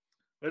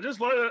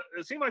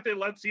 it seemed like they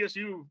let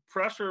CSU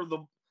pressure the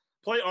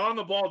play on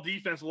the ball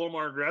defense a little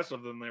more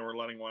aggressive than they were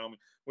letting Wyoming.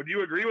 Would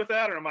you agree with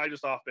that, or am I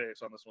just off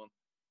base on this one?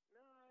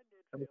 No, I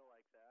did feel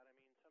like that.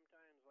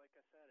 Sometimes, like I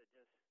said, it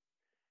just,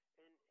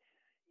 and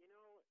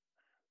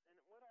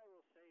and what I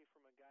will say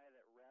from a guy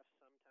that refs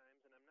sometimes,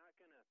 and I'm not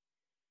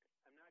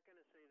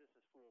gonna say this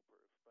is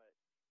foolproof, but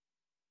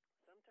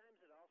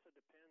sometimes it also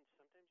depends.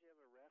 Sometimes you have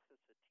a ref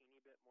that's a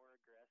teeny bit more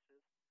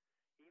aggressive,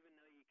 even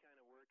though you kind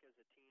of work as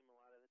a team a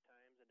lot of the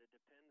times, and it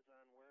depends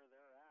on where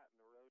they're at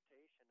in the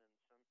rotation,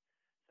 and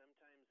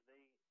sometimes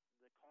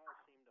the calls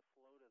seem to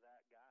flow to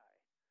that guy.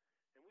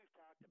 And we've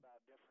talked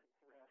about different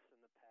refs in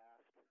the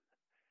past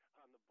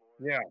on the board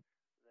that that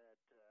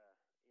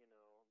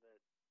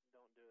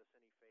don't do us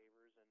any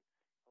favors, and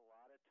a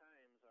lot of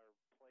times our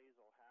plays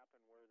will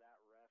happen where that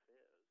ref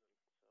is, and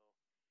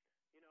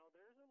so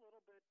there's a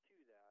little bit to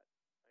that.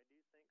 I do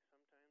think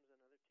sometimes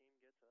another team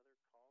gets other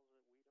calls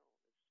that we don't.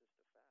 It's just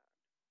a fact.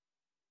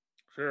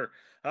 Sure.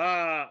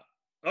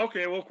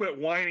 Okay, we'll quit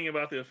whining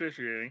about the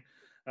officiating.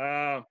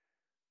 So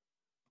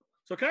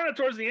kind of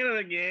towards the end of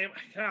the game,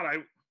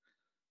 God,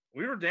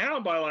 we were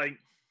down by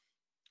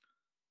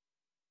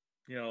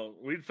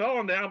we'd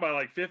fallen down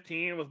by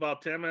 15 with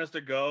about 10 minutes to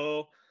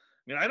go.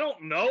 I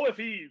don't know if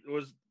he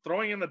was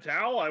throwing in the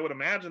towel. I would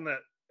imagine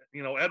that,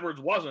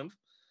 Edwards wasn't.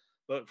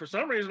 But for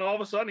some reason, all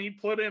of a sudden, he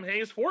put in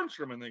Hayes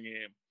Fornstrom in the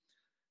game.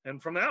 And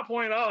from that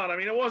point on,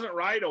 it wasn't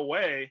right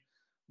away.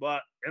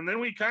 And then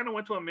we kind of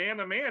went to a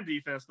man-to-man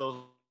defense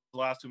those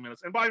last 2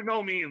 minutes. And by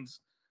no means,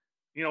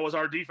 was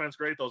our defense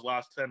great those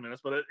last 10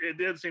 minutes. But it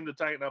did seem to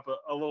tighten up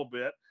a little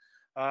bit.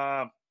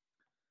 So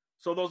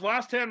those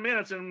last 10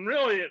 minutes, and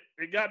really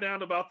it got down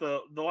to about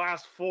the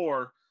last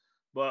 4.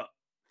 But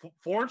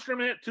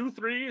Fornstrom hit 2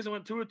 threes and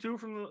went 2 of 2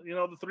 from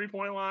the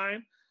 3-point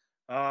line.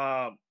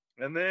 And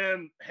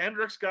then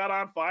Hendricks got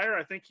on fire.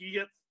 I think he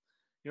hit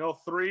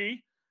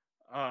 3.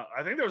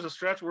 I think there was a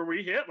stretch where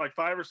we hit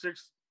 5 or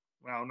 6.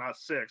 Well, not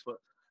 6, but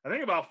I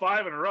think about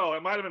 5 in a row.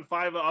 It might have been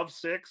 5 of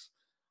 6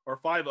 or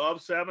 5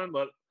 of 7,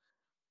 but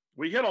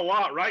we hit a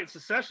lot right in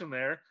succession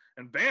there.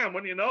 And bam,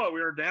 when you know it,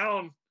 we were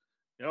down.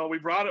 We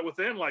brought it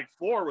within like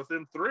 4,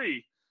 within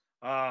 3.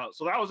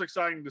 So that was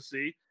exciting to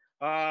see.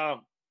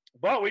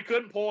 But we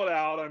couldn't pull it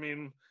out. I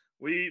mean,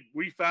 we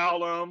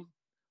fouled them.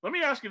 Let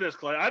me ask you this,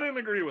 Clay. I didn't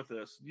agree with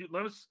this.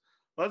 Let's.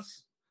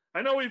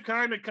 I know we've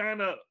kind of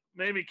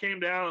maybe came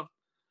down,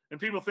 and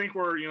people think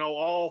we're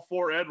all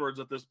for Edwards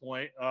at this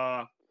point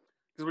because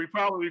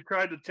we've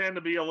tried to tend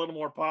to be a little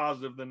more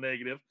positive than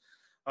negative.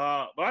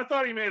 But I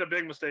thought he made a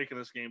big mistake in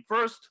this game.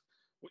 First,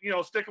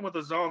 sticking with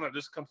the zone that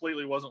just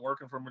completely wasn't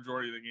working for a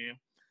majority of the game.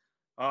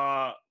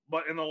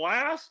 But in the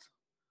last,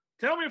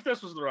 tell me if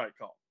this was the right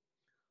call.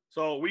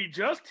 So we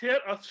just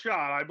hit a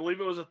shot, I believe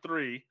it was a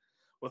 3,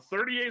 with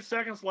 38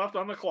 seconds left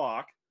on the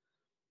clock,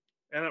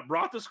 and it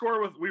brought the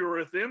score we were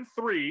within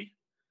 3,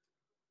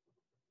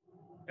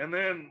 and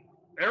then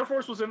Air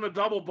Force was in the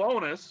double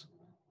bonus,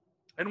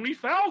 and we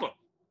fouled them.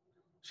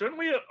 Shouldn't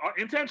we have,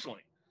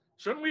 intentionally,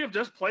 shouldn't we have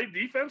just played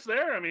defense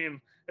there? I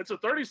mean, it's a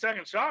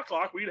 30-second shot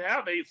clock. We'd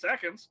have 8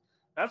 seconds.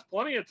 That's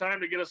plenty of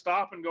time to get a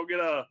stop and go get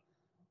a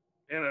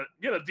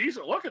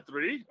decent look at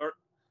 3.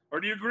 Or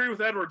do you agree with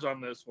Edwards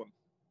on this one?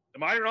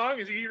 Am I wrong?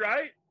 Is he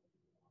right?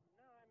 No,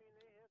 I mean,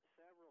 they hit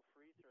several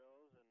free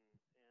throws, and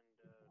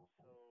so,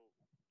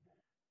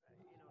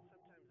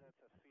 sometimes that's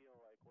a feel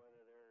like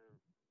whether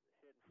they're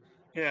hitting free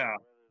throws Yeah.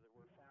 or whether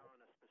we're fouling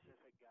a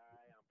specific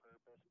guy on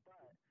purpose.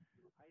 But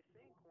I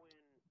think when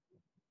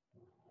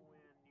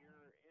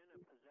you're in a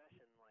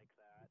possession like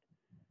that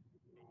and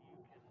you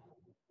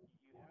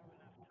have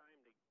enough time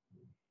to,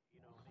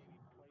 maybe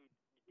play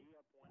D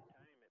up one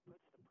time, it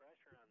puts the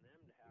pressure on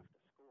them to have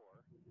to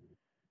score.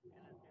 And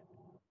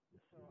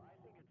so I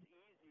think it's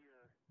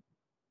easier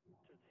to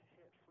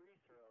hit free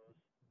throws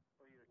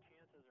where your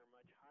chances are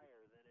much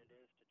higher than it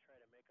is to try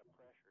to make a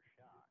pressure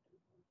shot.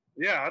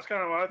 Yeah, that's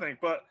kind of what I think.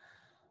 But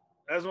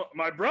as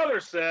my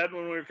brother said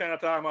when we were kind of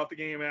talking about the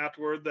game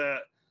afterward, that,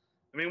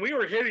 I mean, we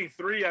were hitting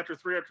 3 after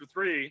 3 after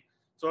 3.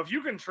 So if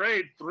you can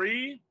trade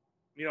 3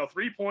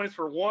 points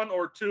for 1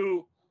 or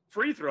 2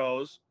 free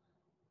throws,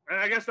 and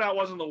I guess that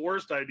wasn't the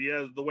worst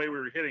idea, the way we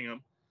were hitting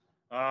them.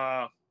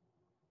 I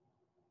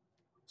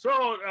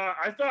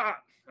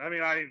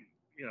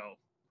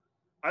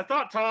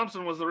thought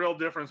Thompson was the real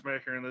difference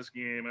maker in this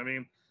game. I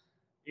mean,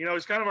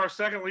 he's kind of our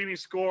second leading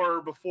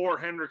scorer before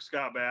Hendricks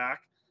got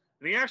back.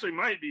 And he actually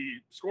might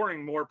be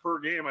scoring more per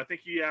game. I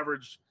think he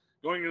averaged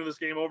going into this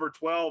game over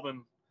 12,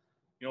 and,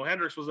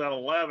 Hendricks was at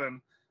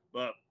 11.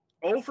 But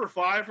 0 for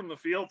 5 from the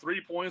field,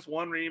 3 points,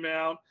 1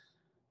 rebound.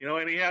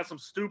 And he had some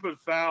stupid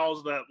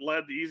fouls that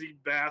led to easy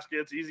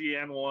baskets, easy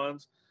and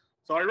ones.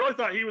 So I really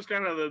thought he was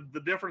kind of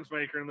the difference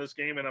maker in this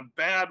game in a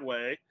bad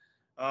way,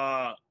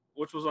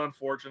 which was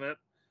unfortunate.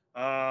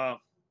 Do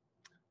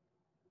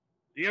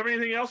you have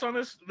anything else on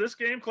this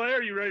game, Clay?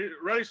 Are you ready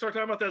to start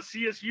talking about that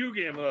CSU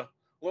game, a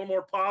little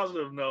more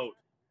positive note?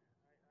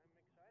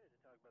 I'm excited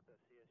to talk about that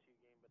CSU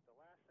game, but the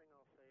last thing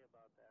I'll say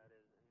about that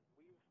is,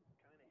 and we've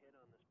kind of hit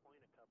on this point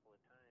a couple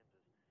of times,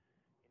 is,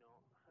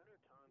 Hunter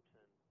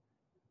Thompson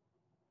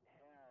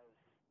has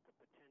the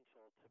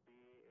potential to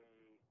be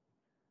a,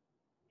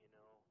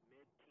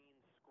 mid-teen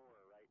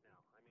scorer right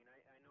now. I mean,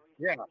 I know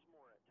he scores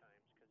more at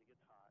times because he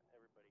gets hot.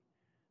 Everybody.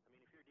 I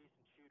mean, if you're a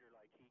decent shooter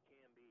like he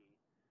can be,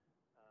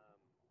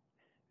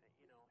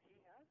 he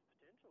has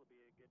potential to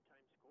be a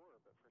good-time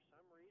scorer, but for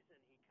some reason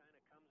he kind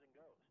of comes and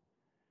goes.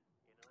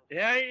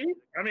 Yeah, I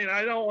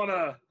don't want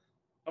to.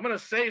 I'm going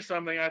to say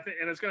something, I think,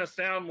 and it's going to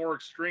sound more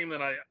extreme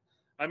than I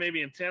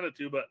maybe intended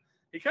to, but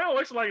he kind of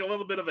looks like a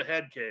little bit of a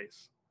head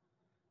case.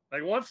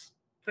 Like once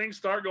things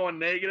start going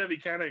negative, he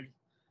kind of,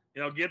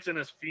 gets in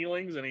his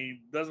feelings and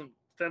he doesn't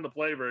tend to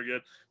play very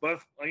good. But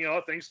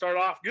if things start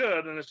off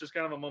good, and it's just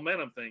kind of a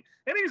momentum thing.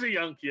 And he's a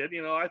young kid,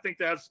 I think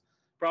that's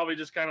probably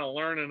just kind of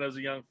learning as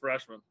a young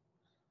freshman.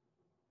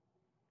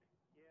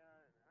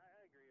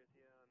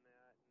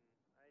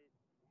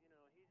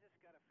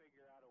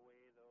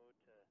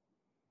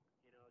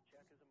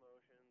 Check his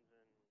emotions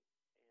and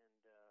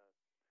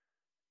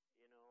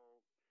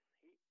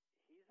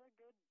he's a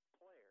good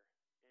player,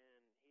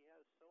 and he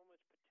has so much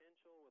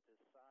potential with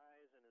his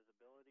size and his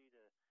ability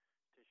to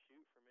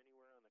shoot from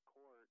anywhere on the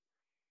court.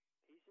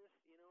 He's just,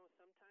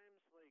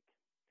 sometimes like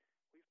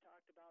we've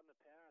talked about in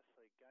the past,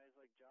 like guys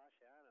like Josh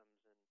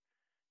Adams and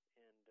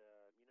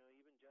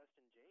even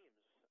Justin James.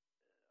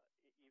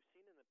 You've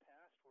seen in the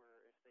past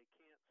where if they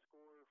can't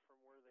score from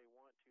where they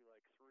want to,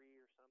 like 3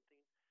 or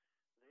something,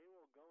 they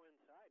will go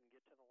inside and get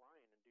to the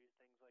line and do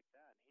things like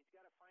that. And he's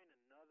got to find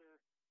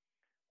another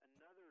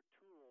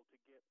tool to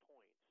get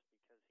points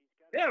because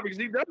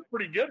he does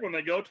pretty good when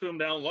they go to him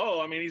down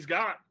low. I mean, he's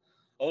got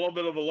a little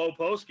bit of a low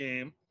post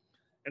game,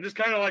 and just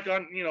kind of like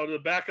on to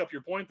back up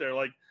your point there,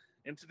 like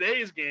in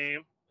today's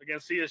game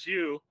against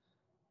CSU,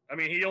 I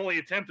mean, he only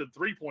attempted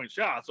 3-point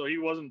shots, so he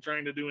wasn't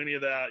trying to do any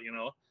of that,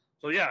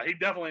 So yeah, he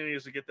definitely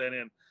needs to get that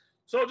in.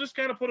 So just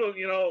kind of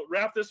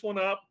wrap this one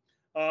up.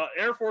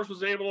 Air Force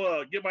was able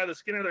to get by the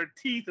skin of their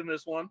teeth in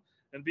this one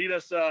and beat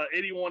us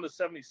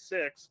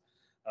 81-76.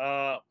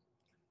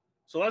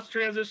 So let's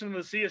transition to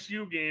the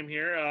CSU game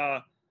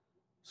here.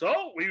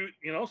 So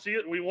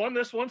we won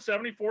this one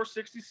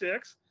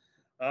 74-66.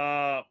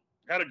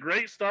 Had a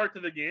great start to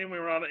the game. We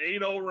were on an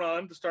 8-0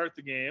 run to start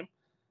the game.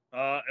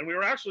 And we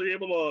were actually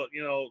able to,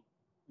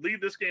 lead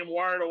this game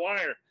wire to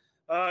wire.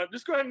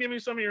 Just go ahead and give me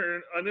some of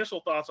your initial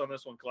thoughts on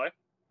this one, Clay.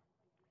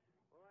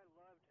 Well, I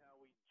loved how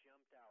we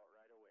jumped out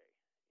right away,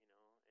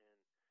 and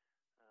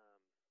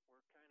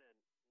we're kind of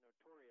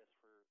notorious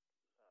for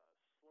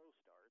slow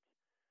starts,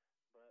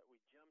 but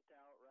we jumped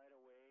out right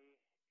away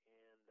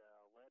and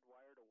led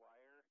wire to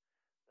wire.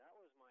 That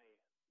was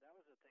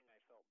the thing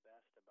I felt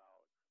best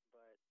about.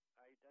 But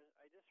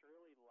I just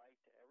really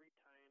liked every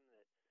time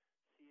that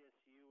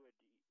CSU would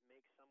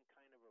make some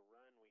kind of a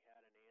run, we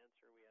had an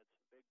answer. We had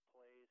some big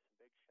plays, some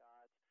big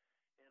shots,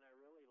 and I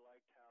really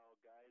liked how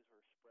guys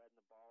were spreading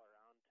the ball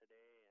around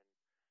today.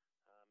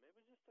 And it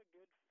was just a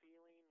good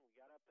feeling. We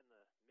got up in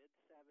the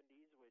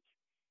mid-70s, which,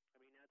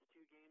 that's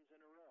 2 games in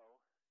a row.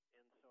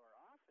 And so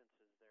our offense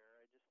is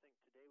there. I just think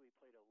today we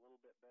played a little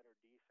bit better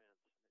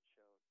defense, and it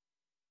showed.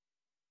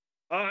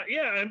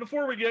 Yeah, and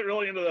before we get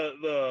really into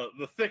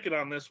the thicket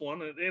on this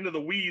one, into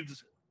the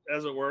weeds,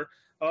 as it were,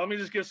 let me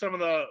just give some of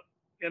the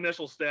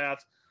initial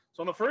stats.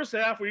 So in the first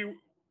half, we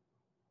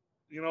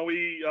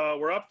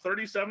were up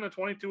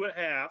 37-22 at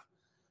half.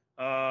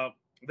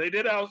 They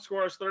did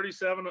outscore us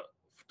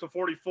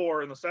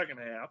 37-44 in the second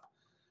half.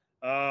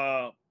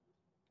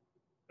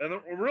 And the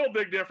real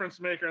big difference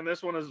maker in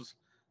this one is,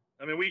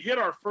 we hit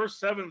our first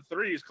 7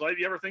 threes. Clay,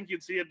 do you ever think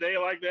you'd see a day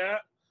like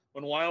that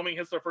when Wyoming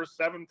hits their first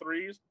 7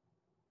 threes?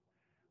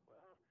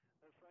 Well,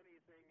 the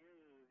funny thing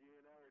is, you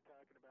and I were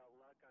talking about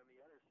luck on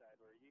the other side,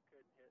 where you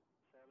couldn't hit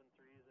 7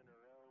 threes in a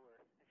row,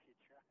 or if you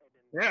tried.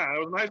 Yeah, it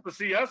was nice to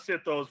see us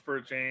hit those for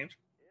a change.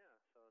 Yeah,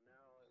 so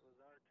now it was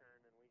our turn,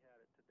 and we had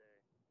it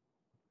today.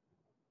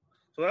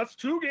 So that's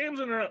 2 games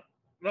in a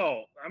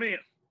no.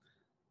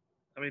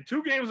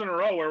 2 games in a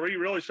row where we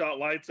really shot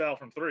lights out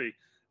from 3.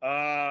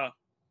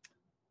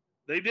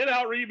 They did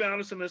out-rebound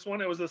us in this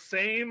one. It was the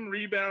same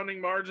rebounding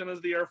margin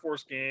as the Air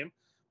Force game,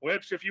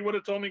 which if you would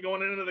have told me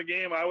going into the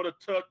game, I would have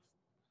took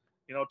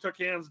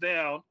hands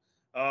down.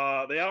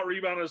 They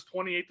out-rebounded us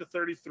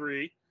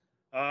 28-33.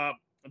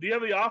 Do you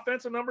have the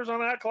offensive numbers on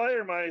that, Clay,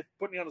 or am I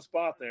putting you on the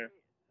spot there?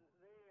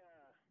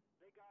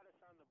 They got us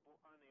on the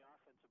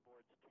offensive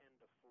boards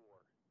 10-4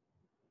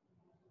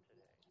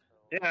 today. So,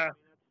 yeah,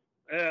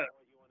 that's what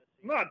you want to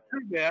see. Not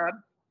too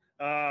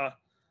bad.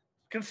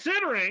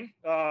 Considering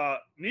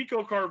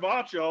Nico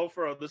Carvacho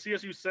for the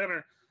CSU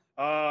center,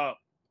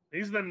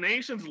 he's the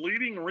nation's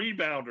leading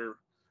rebounder.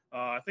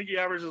 I think he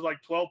averages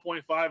like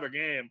 12.5 a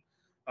game.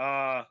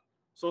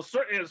 So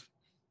certainly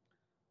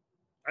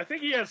I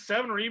think he had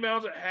 7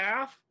 rebounds at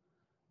half,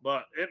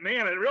 but it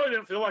really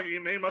didn't feel like he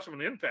made much of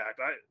an impact.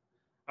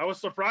 I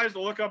was surprised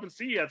to look up and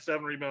see he had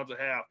 7 rebounds at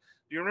half.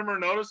 Do you remember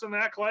noticing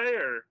that, Clay,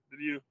 or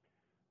did you?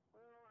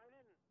 Well, I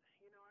didn't.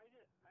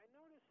 I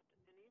noticed,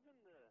 and even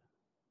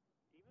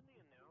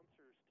the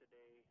announcers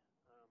today.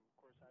 Of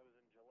course, I was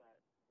in Gillette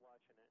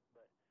watching it,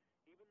 but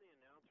even the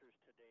announcers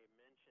today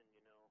mentioned,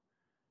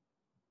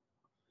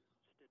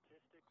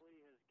 statistically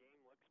his game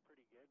looks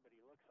pretty good, but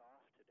he looks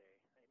off today.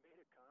 They made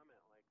a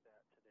comment like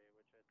that today,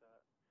 which I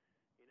thought,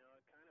 it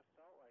kind of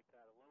felt like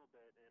that a little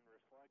bit in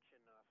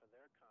reflection off of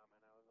their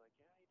comment. I was like,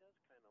 yeah, he does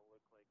kind of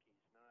look like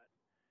he's not.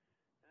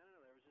 I don't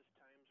know. There was just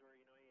times where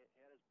he had his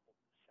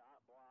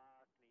shot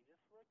blocked, and he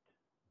just looked.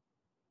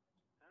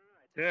 I don't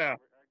know. Yeah,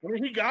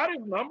 he got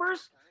his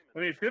numbers.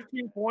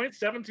 15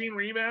 points, 17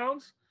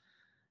 rebounds,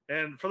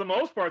 and for the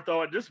most part,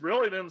 though, it just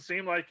really didn't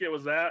seem like it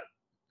was that,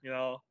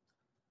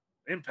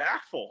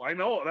 impactful. I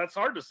know that's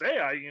hard to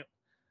say.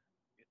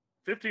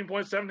 15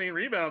 points, 17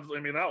 rebounds.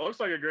 That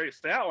looks like a great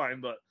stat line,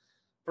 but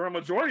for a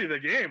majority of the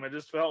game, it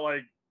just felt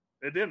like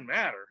it didn't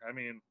matter. He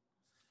didn't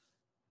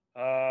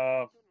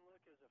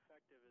look as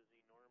effective as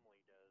he normally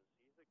does.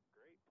 He's a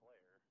great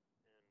player.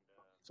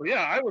 So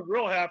yeah, I was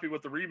real happy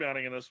with the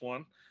rebounding in this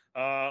one.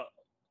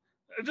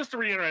 Just to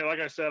reiterate, like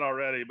I said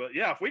already, but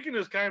yeah, if we can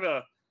just kind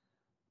of,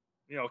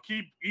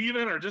 keep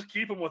even or just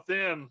keep them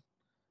within,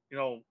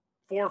 4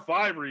 or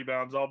 5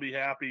 rebounds, I'll be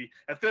happy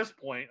at this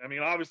point.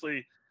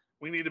 Obviously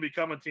we need to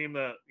become a team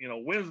that,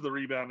 wins the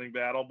rebounding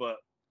battle, but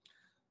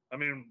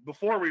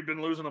before we've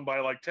been losing them by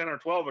like 10 or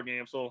 12 a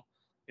game. So,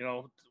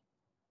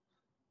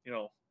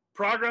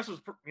 progress is,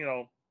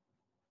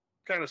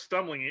 kind of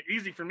stumbling.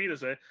 Easy for me to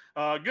say.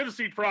 Good to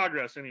see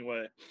progress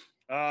anyway.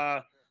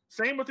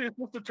 Same with the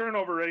assist to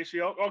turnover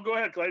ratio. Oh, go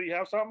ahead, Clay. Do you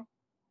have something?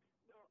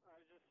 No, I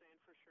was just saying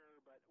for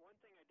sure. But one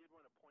thing I did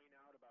want to point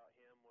out about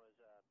him was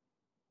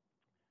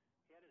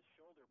he had his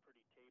shoulder pretty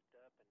taped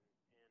up, and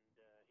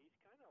he's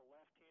kind of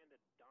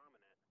left-handed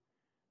dominant.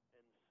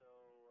 And so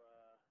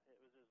it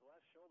was his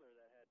left shoulder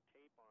that had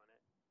tape on it.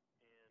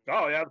 And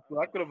oh, yeah,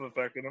 that could have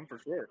affected him for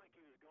sure. Like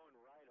he was going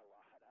right a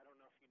lot. I don't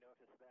know if you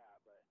noticed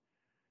that, but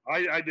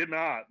I did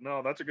not.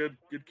 No, that's a good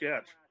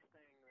catch.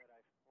 Last thing that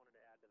I wanted to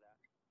add to that.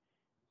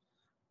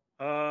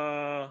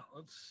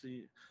 Let's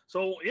see.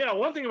 So yeah,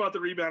 one thing about the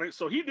rebounding.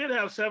 So he did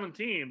have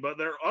 17, but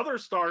their other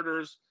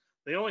starters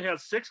they only had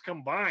 6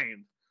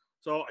 combined.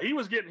 So he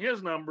was getting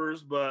his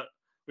numbers, but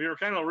we were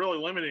kind of really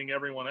limiting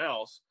everyone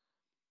else.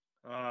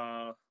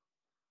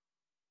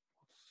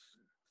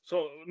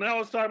 So now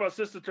let's talk about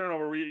assist to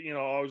turnover. We,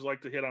 always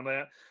like to hit on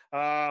that.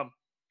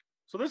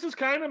 So this is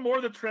kind of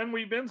more the trend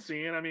we've been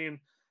seeing. I mean,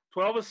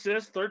 12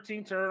 assists,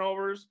 13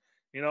 turnovers,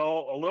 a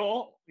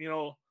little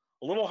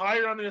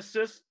higher on the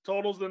assist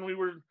totals than we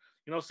were,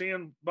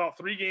 seeing about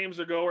 3 games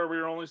ago, where we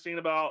were only seeing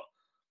about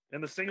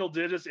in the single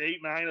digits,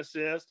 8, 9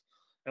 assists,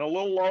 and a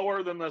little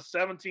lower than the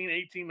 17,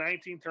 18,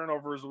 19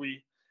 turnovers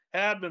we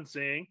had been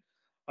seeing.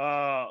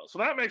 So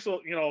that makes a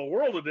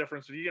world of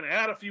difference. If you can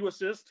add a few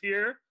assists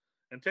here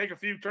and take a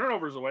few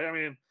turnovers away, I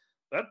mean,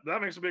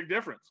 that makes a big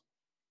difference.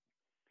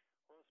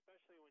 Well,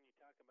 especially when you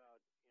talk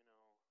about,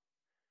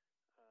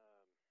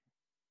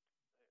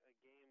 a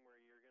game where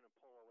you're going to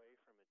pull away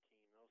from a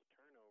team, those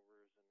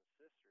turnovers and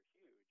assists are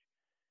huge.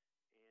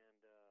 And,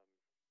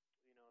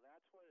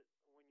 that's what,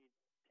 when you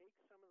take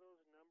some of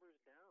those numbers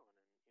down,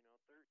 and,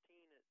 13,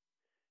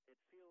 it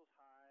feels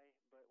high,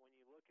 but when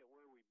you look at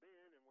where we've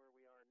been and where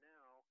we are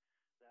now,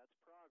 that's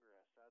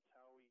progress. That's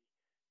how we,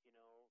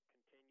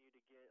 continue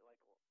to get, like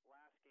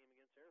last game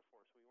against Air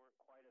Force, we weren't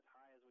quite as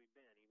high as we've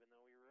been, even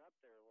though we were up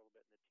there a little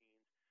bit in the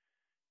teens.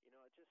 It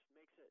just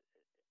makes it,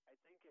 I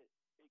think it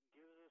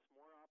gives us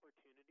more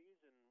opportunities,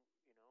 and,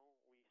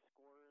 we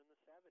score in the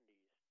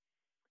 70s.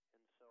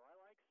 And so I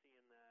like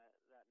seeing that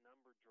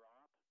number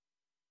drop,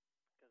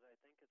 because I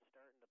think it's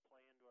starting to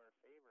play into our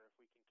favor if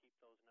we can keep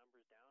those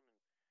numbers down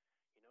and,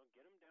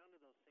 get them down to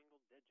those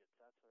single digits.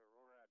 That's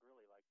where I'd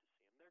really like to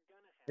see them. They're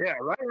going to have. Yeah,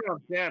 right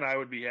around 10 I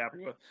would be happy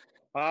with.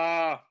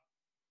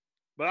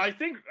 But I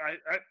think,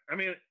 I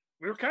mean,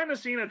 we were kind of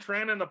seeing a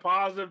trend in the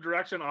positive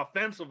direction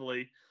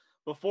offensively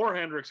before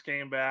Hendricks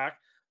came back.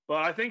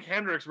 But I think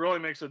Hendricks really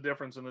makes a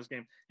difference in this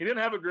game. He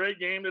didn't have a great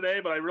game today,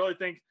 but I really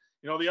think,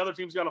 the other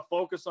team's got to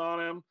focus on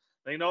him.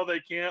 They know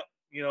they can't,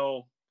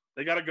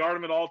 they got to guard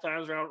him at all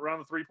times around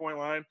the 3-point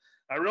line.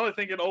 I really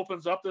think it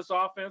opens up this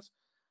offense.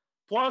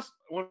 Plus,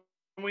 when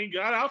we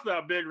got out to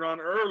that big run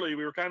early,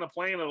 we were kind of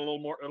playing at a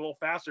little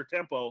faster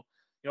tempo,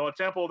 a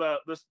tempo that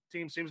this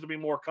team seems to be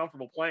more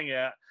comfortable playing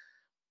at,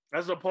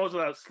 as opposed to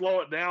that slow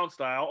it down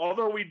style.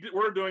 Although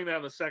we're doing that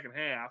in the second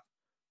half.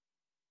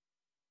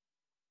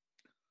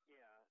 Yeah,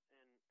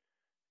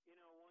 and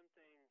one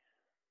thing I'm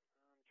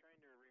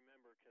trying to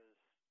remember, because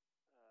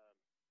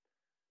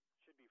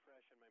should be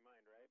fresh in my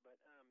mind, right? But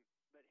Hendricks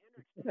did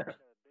hit a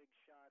big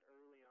shot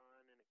early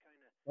on, and it kind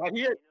of.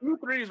 He hit 2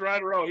 threes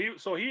right in a row. He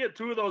hit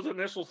 2 of those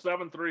initial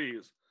 7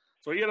 threes.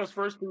 So he hit his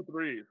first 2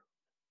 threes.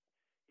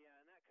 Yeah,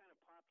 and that kind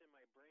of popped in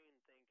my brain,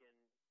 thinking,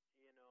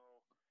 you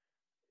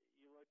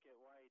look at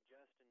why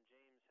Justin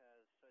James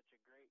has such a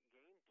great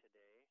game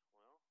today.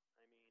 Well, I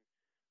mean,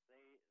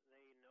 they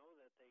know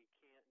that they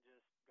can't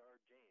just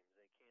guard James.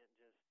 They can't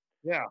just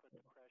put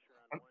the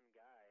pressure on one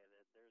guy.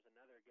 That there's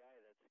another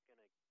guy that's going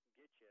to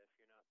get you if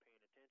you're not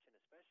paying attention,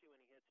 especially when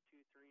he hits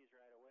 2 threes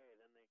right away.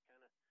 Then they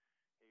kind of,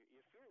 you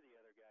fear the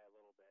other guy a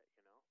little bit,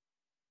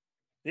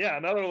 Yeah,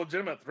 another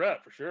legitimate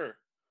threat for sure.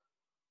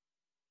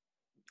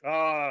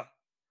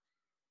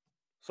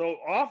 So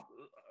our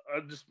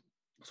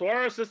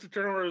assisted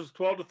turnover is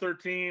 12 to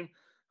 13.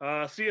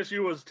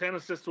 CSU was 10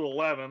 assists to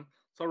 11.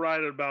 So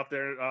right about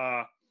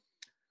there.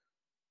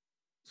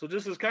 So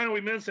just as kind of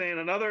we've been saying,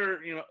 another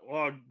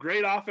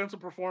great offensive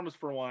performance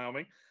for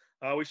Wyoming.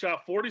 We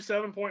shot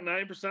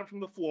 47.9%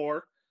 from the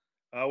floor,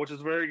 which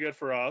is very good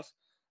for us.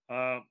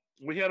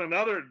 We had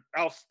another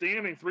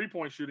outstanding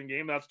 3-point shooting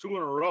game. That's 2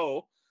 in a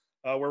row,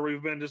 where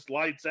we've been just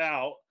lights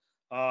out.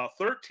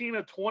 13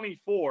 of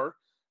 24,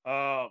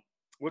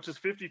 which is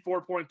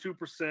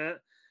 54.2%.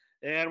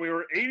 And we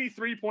were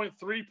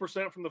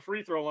 83.3% from the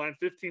free throw line,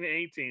 15 to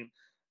 18.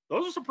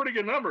 Those are some pretty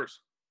good numbers.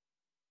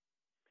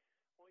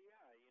 Well, yeah,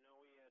 we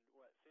had,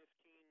 15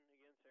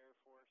 against Air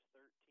Force,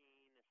 13.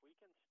 If we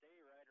can stay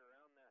right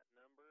around that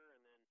number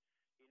and then,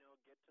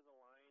 get to the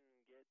line and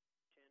get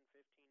 10, 15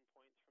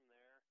 points from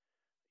there,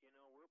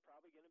 we're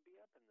probably going to be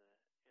up in the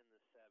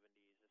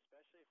 70s,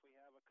 especially if we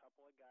have a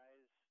couple of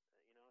guys,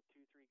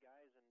 2, 3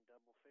 guys in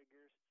double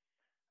figures.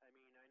 I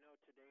mean, I know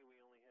today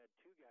we only had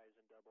 2 guys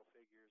in double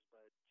figures,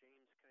 but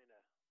James kind of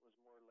was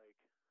more like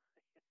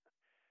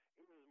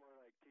he was more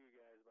like 2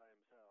 guys by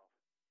himself.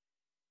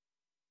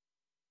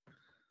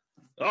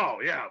 Oh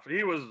yeah,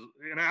 he was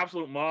an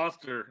absolute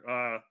monster.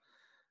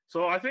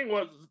 So I think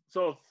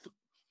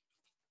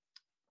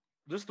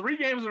just 3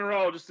 games in a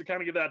row, just to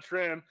kind of get that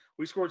trend.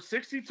 We scored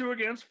 62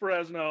 against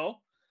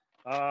Fresno.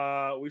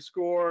 We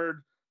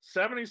scored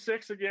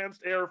 76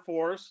 against Air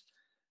Force,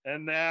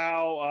 and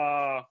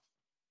now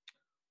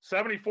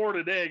 74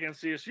 today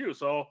against CSU.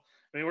 So,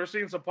 I mean, we're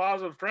seeing some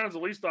positive trends,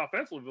 at least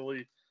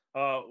offensively,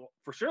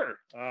 for sure.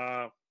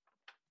 I've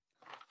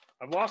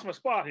lost my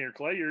spot here,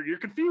 Clay. You're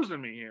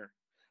confusing me here.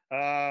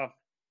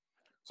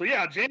 So,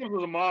 yeah, James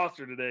was a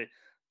monster today.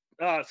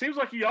 Seems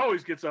like he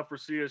always gets up for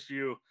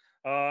CSU.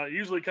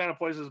 Usually kind of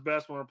plays his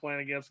best when we're playing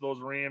against those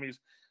Rammies.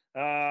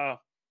 10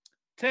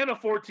 of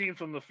 14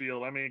 from the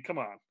field. I mean, come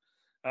on.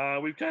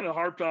 We've kind of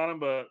harped on him,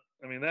 but,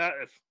 I mean,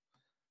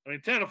 I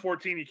mean,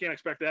 10-14, you can't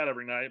expect that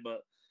every night,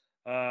 but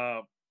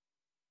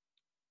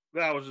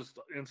that was just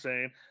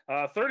insane.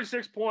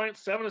 36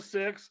 points, 7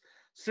 assists,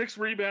 6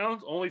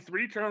 rebounds, only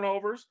 3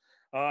 turnovers.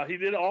 He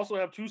did also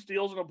have 2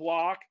 steals and a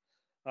block.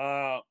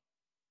 My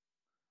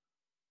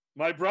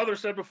brother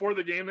said before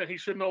the game that he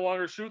should no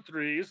longer shoot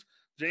threes.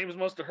 James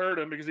must have heard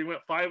him because he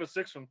went 5 of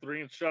 6 from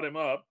 3 and shut him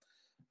up.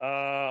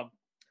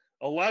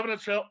 11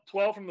 of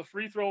 12 from the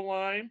free throw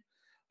line.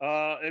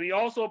 And he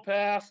also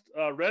passed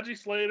Reggie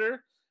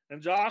Slater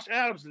and Josh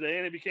Adams today,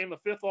 and he became the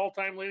 5th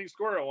all-time leading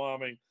scorer at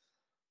Wyoming.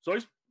 So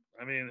if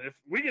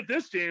we get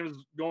this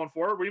James going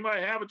forward, we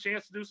might have a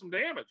chance to do some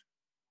damage.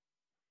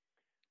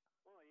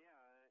 Well, yeah,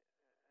 I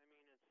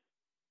mean, it's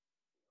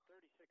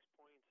 36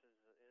 points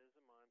is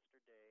a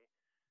monster day.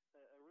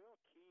 A real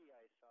key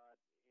I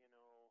thought,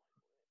 and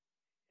it's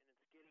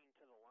getting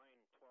to the line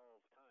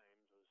 12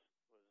 times was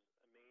amazing.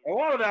 A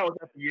lot of that was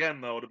at the end,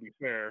 though, to be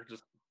fair.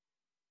 Just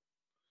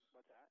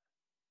what's that?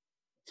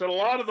 So a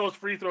lot of those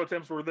free throw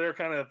attempts were there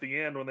kind of at the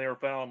end when they were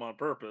fouling him on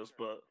purpose,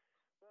 but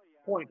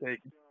point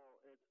taken.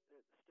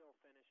 It still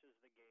finishes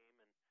the game,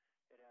 and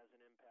it has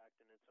an impact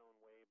in its own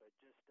way. But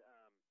just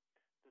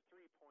the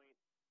 3-point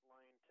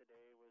line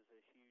today was a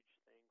huge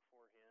thing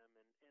for him,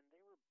 and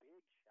they were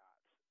big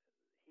shots.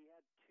 He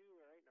had 2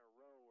 right in a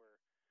row where,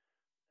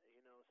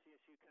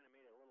 CSU kind of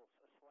made a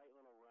slight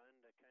little run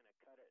to kind of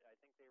cut it. I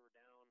think they were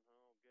down,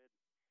 good.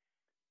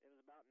 It was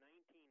about 19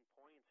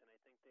 points, and I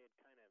think they had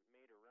kind of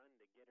made a run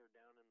to get her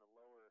down in the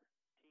lower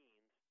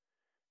teens.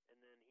 And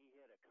then he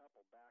hit a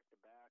couple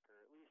back-to-back,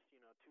 or at least, 2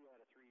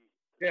 out of 3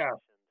 possessions. Yeah.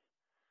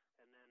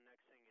 And then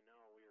next thing you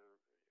know, we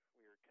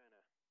were kind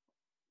of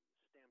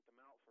stamped him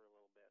out for a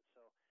little bit.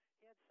 So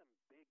he had some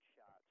big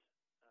shots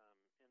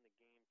in the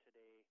game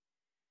today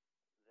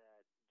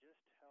that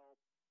just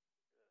helped,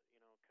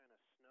 kind of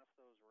snuff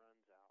those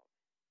runs out.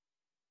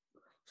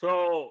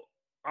 So,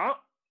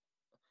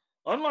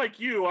 unlike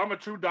you, I'm a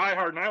true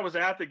diehard, and I was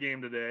at the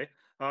game today.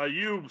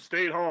 You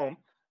stayed home.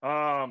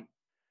 So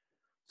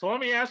let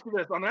me ask you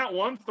this. On that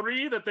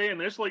 1-3 that they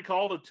initially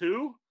called a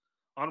 2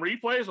 on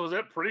replays, was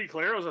it pretty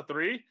clear it was a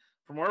 3?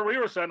 From where we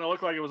were sitting, it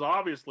looked like it was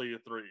obviously a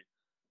 3.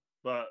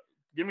 But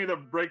give me the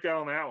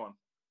breakdown on that one.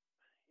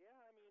 Yeah,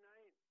 I mean,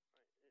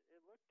 it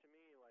looked to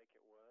me like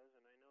it was,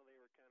 and I know they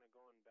were kind of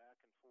going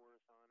back and forth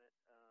on it.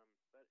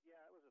 But,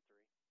 yeah, it was a 3.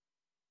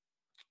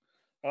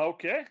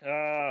 Okay.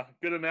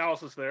 Good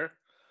analysis there.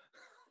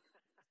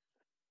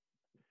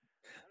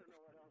 I don't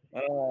know what else you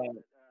but,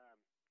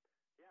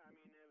 yeah, I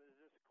mean, it was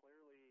just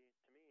clearly,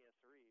 to me, a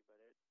 3, but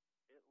it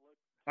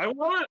looked... I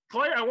wanted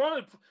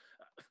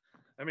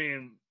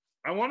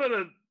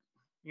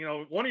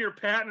one of your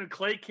patented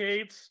Clay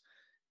Cates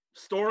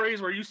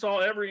stories where you saw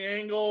every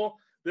angle.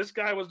 This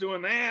guy was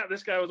doing that.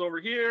 This guy was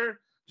over here.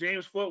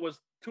 James' foot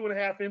was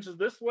 2.5 inches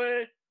this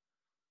way.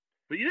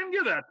 But you didn't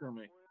give that to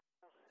me. Well,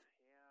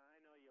 yeah, I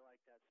know you like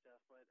that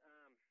stuff, but no,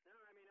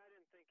 I mean, I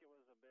didn't think it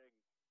was a big.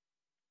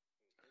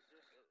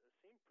 It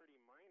seemed pretty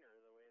minor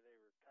the way they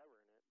were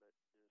covering it, but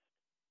just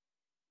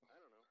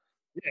I don't know.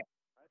 Yeah,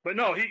 but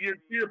no, to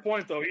your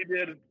point though,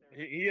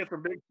 he had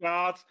some big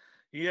shots.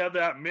 He had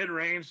that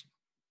mid-range.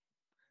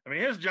 I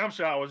mean, his jump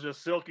shot was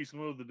just silky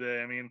smooth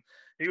today. I mean,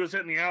 he was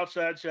hitting the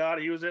outside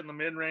shot. He was hitting the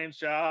mid-range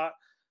shot.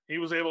 He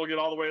was able to get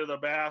all the way to the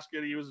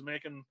basket. He was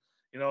making,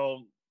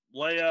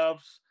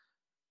 layups.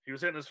 He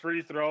was hitting his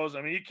free throws.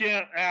 I mean, you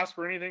can't ask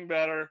for anything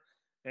better.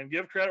 And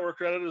give credit where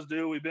credit is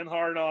due. We've been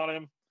hard on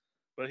him,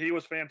 but he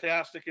was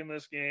fantastic in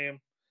this game.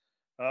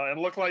 And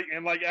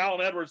like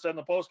Alan Edwards said in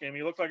the postgame,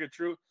 he looked like a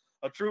true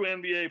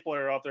NBA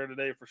player out there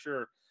today for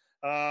sure.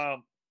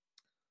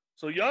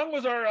 So Young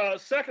was our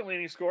second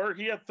leading scorer.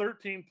 He had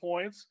 13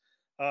 points,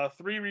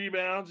 3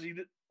 rebounds. He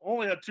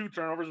only had 2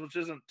 turnovers, which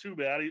isn't too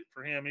bad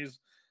for him. He's,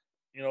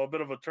 a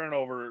bit of a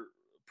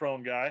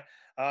turnover-prone guy.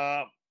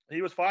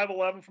 He was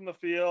 5-11 from the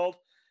field.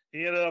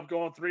 He ended up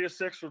going 3 of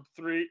 6 from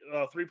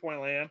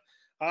three-point land.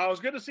 It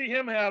was good to see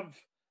him have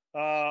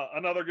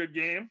another good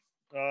game.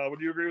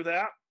 Would you agree with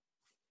that?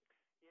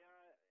 Yeah,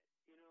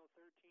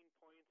 13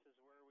 points is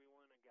where we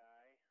want a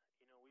guy.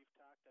 We've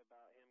talked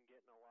about him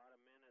getting a lot of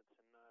minutes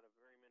and not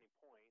very many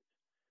points.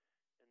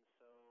 And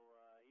so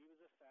he was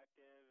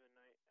effective, and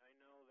I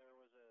know there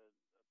was a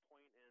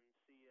point in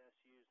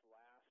CSU's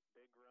last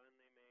big run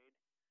they made.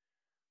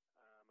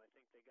 I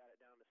think they got it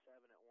down to 7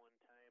 at one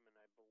time, and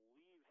I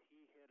believe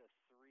he hit a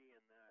 3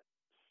 in that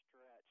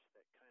stretch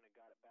that kind of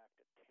got it back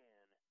to 10.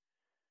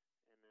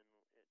 And then it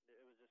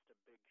was just a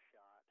big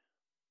shot.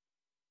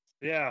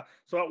 Yeah.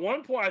 So at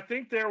one point, I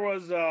think there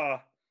was, I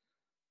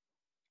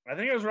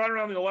think it was right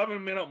around the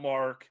 11-minute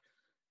mark.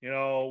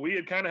 We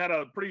had kind of had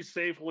a pretty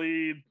safe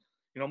lead,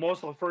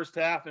 most of the first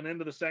half and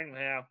into the second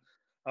half.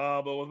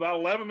 But with about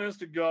 11 minutes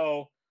to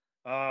go,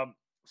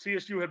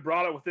 CSU had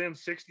brought it within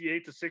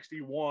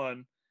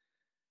 68-61.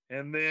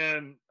 And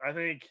then I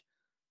think,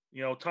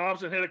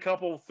 Thompson hit a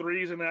couple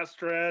threes in that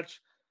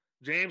stretch.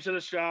 James hit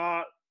a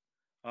shot.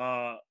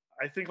 I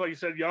think, like you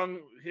said, Young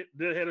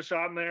did hit a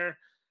shot in there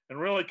and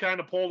really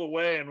kind of pulled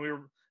away. And we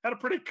had a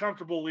pretty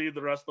comfortable lead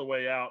the rest of the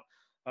way out.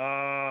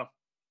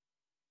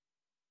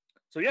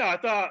 So yeah, I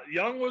thought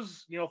Young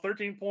was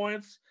 13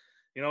 points.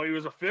 He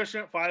was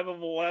efficient, 5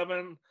 of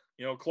 11.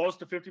 Close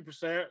to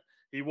 50%.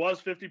 He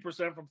was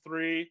 50% from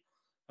three.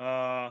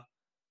 And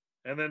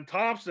then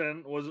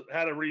Thompson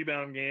had a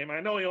rebound game. I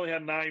know he only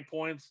had 9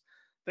 points.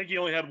 I think he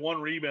only had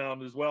 1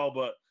 rebound as well,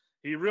 but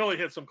he really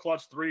hit some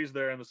clutch threes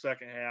there in the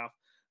second half.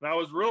 And I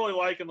was really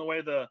liking the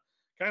way the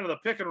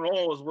pick and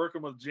roll was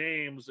working with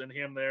James and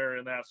him there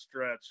in that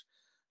stretch.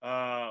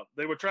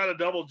 They would try to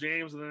double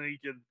James, and then he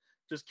could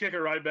just kick it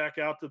right back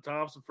out to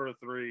Thompson for a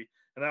three.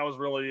 And that was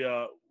really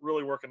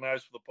working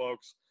nice for the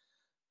Pokes.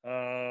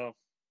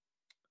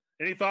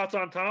 Any thoughts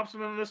on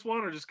Thompson in this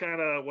one, or just kind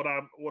of what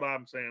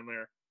I'm saying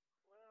there?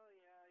 Well,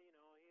 yeah, he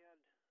had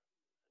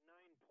 9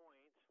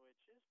 points, which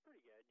is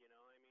pretty good.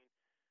 I mean,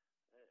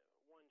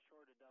 one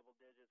short of double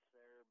digits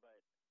there,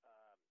 but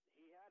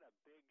he had a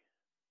big.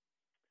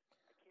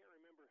 I can't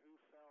remember who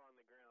fell on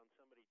the ground.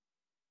 Somebody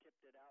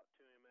tipped it out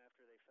to him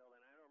after they fell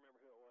in. I don't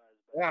remember who it was.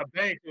 But yeah,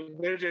 Banks. It was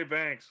AJ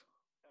Banks.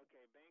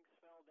 Okay, Banks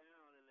fell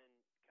down and then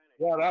kind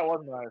of that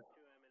wasn't nice to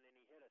him, and then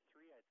he hit a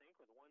three, I think,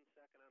 with 1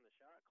 second on the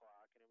shot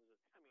clock, and he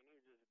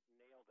just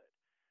nailed it.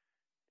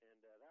 And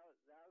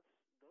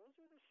those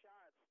are the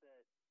shots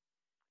that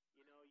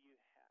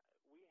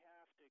we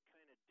have to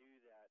kind of do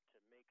that to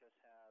make us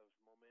have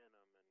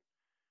momentum,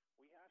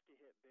 and we have to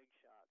hit big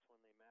shots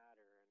when they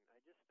matter. And I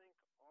just think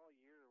all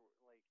year,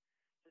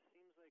 just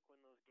seems like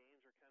when those games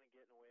were kind of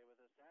getting away with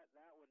us,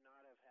 that would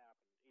not have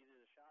happened. Either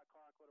the shot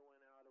clock would have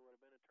went out, or would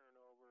have been a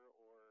turnover,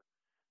 or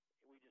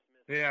we just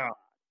missed a shot.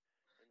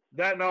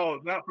 That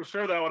for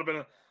sure, that would have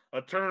been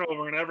a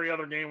turnover in every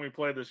other game we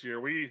played this year.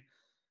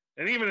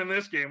 And even in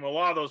this game, a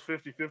lot of those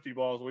 50-50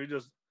 balls,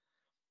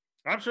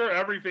 I'm sure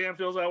every fan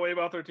feels that way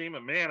about their team,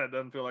 but man, it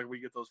doesn't feel like we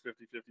get those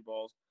 50-50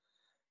 balls.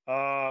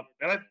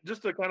 And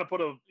just to kind of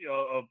put a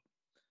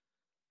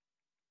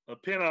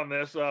pin on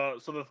this, so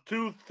the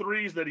 2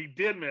 threes that he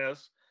did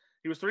miss,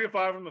 he was 3 of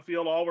 5 from the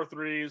field, all were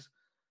threes.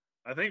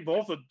 I think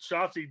both the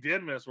shots he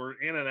did miss were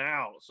in and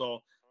out,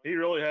 so he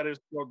really had his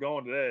stroke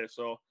going today.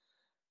 So,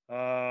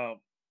 and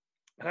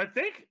I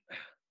think,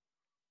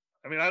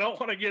 I don't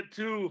want to get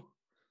too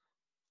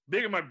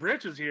big in my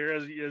britches here,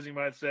 as you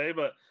might say,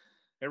 but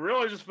it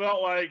really just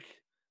felt like,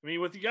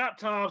 with you got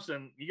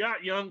Thompson, you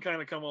got Young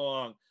kind of come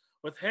along,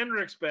 with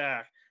Hendricks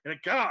back, and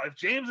if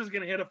James is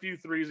going to hit a few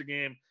threes a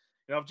game,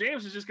 if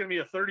James is just going to be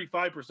a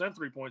 35%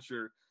 three-point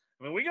shooter,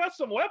 we got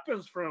some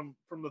weapons from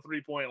the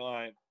three-point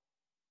line.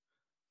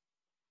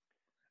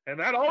 And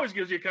that always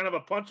gives you kind of a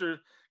puncher,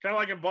 kind of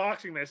like in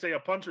boxing, they say a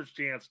puncher's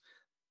chance.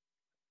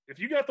 If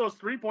you got those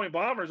three-point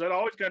bombers, that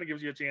always kind of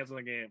gives you a chance in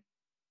the game.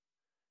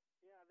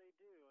 Yeah, they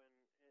do,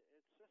 and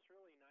it's just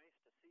really nice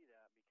to see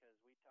that, because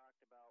we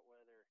talked about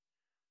whether,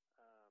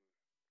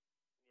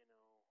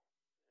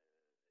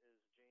 is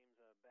James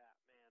a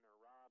Batman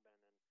or Robin,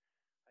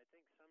 and I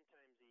think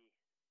sometimes he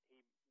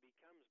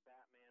becomes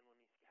Batman when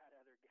he's got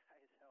other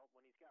guys help,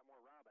 when he's got more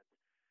Robins.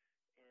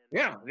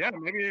 And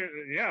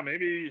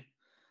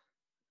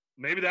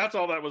maybe that's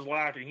all that was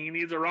lacking. He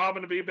needs a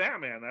Robin to be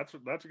Batman. That's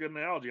a good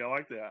analogy. I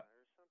like that. Or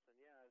something,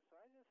 yeah. So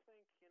I just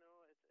think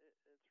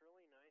it's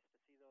really nice to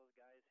see those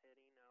guys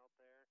hitting out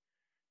there.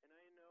 And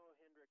I know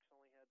Hendricks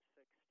only had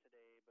 6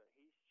 today, but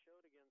he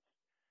showed against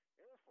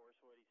Air Force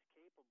what he's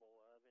capable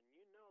of. And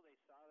they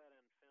saw that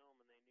on film,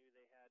 and they knew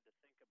they had to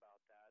think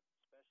about that,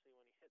 especially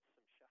when he hit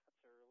some shots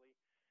early.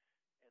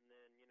 And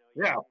then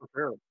for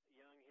sure.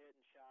 Young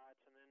hitting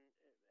shots, and then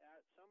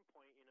at some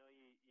point,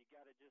 you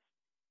got to just.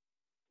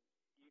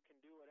 You can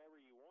do whatever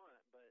you want,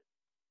 but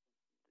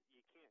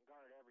you can't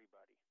guard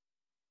everybody.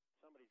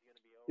 Somebody's going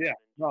to be open. Yeah,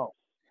 no.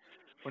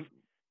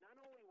 Not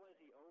only was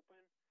he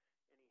open,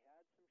 and he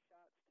had some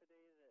shots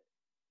today that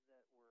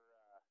were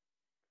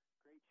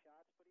great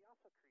shots, but he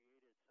also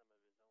created some of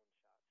his own shots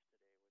today,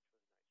 which was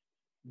nice to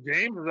see.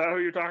 James, is that who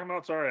you're talking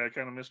about? Sorry, I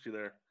kind of missed you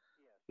there.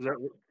 Yes,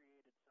 created some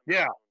of his own shots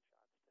today.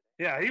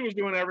 Yeah, he was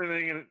doing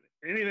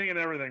anything and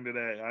everything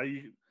today.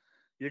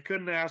 You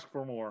couldn't ask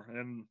for more.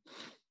 And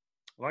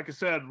like I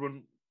said,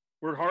 when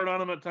we're hard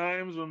on him at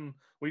times, when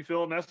we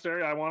feel it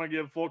necessary, I want to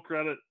give full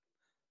credit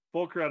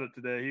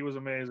today. He was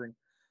amazing.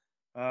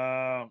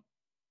 So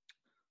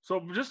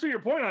just to your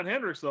point on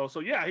Hendricks, though, so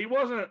yeah, he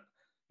wasn't,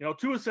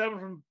 2 of 7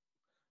 from,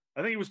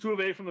 I think he was 2 of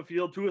 8 from the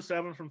field, 2 of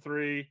 7 from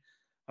three.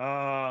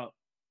 So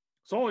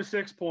only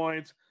 6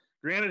 points.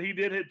 Granted, he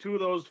did hit 2 of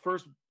those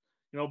first,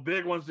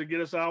 big ones to get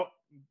us out,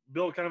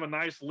 build kind of a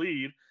nice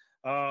lead.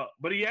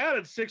 But he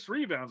added 6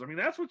 rebounds.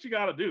 That's what you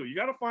got to do. You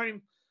got to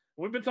find.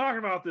 We've been talking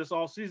about this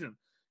all season.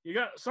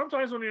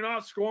 Sometimes when you're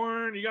not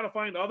scoring, you got to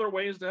find other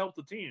ways to help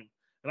the team.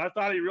 And I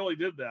thought he really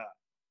did that.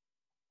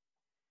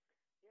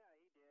 Yeah,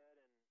 he did.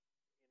 And,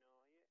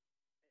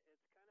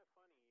 it's kind of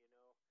funny,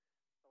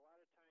 a lot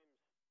of times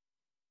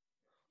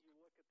you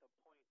look at the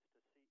points to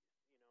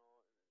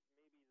see,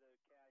 maybe the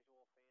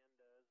casual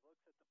fan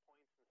looks at the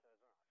points and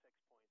says, 6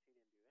 points, he didn't do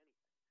anything.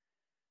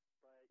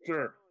 But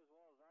sure. As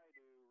well as I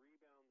do,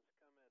 rebounds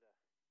come at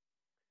a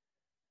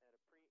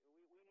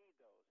we need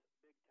those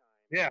big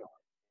time. Yeah.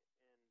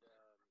 And so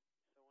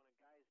when a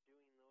guy's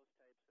doing those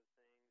types of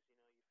things,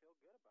 you feel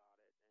good about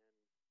it.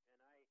 And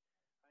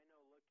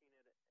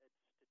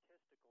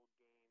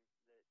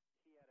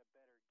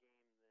better game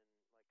than,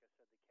 like I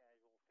said, the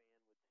casual fan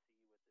would see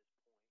with his points.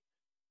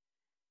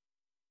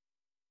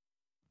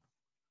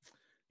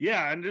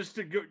 Yeah, and just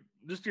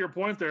to your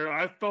point there,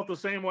 I felt the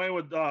same way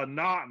with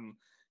Naughton.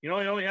 He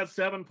only had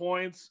 7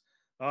 points,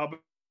 but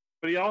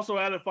he also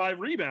added 5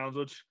 rebounds,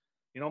 which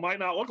might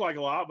not look like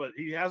a lot, but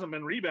he hasn't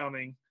been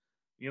rebounding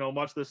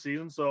much this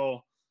season.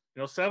 So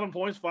 7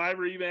 points, 5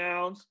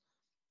 rebounds.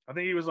 I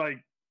think he was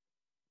like,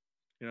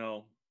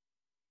 and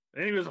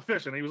he was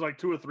efficient. He was like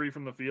 2 or 3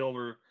 from the field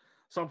or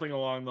something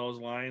along those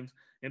lines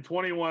in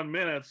 21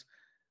 minutes.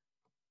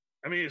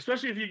 I mean,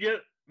 especially if you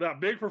get that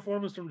big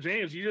performance from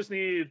James, you just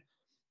need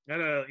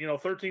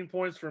 13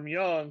 points from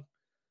Young.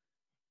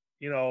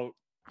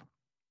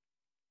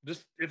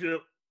 Just if you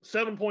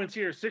 7 points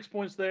here, 6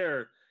 points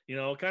there,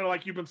 kind of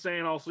like you've been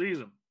saying all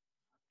season.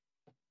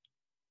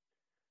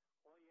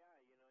 Well, yeah,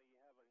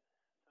 sometimes you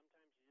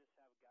just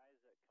have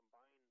guys that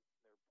combine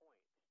their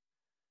points.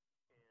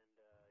 And,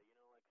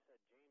 like I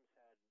said, James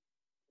had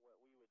what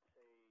we would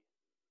say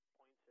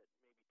points that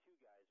maybe 2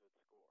 guys would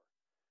score.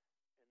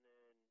 And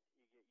then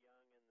you get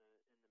Young in the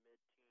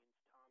mid-teens.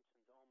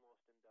 Thompson's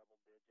almost in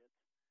double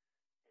digits.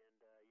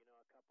 And,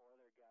 a couple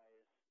other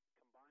guys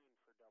combined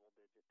for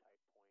double-digit type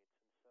points.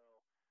 And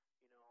so,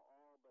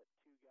 all but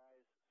 2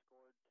 guys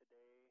scored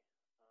today.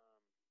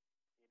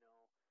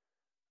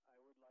 I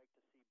would like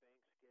to see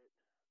Banks get,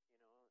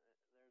 there's another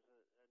 22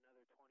 minutes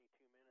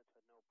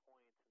with no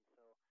points. And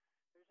so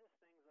there's just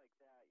things like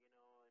that, I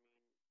mean,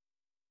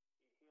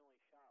 he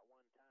only shot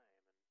 1 time.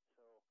 And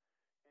so,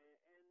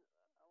 and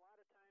a lot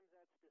of times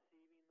that's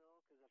deceiving, though,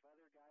 because if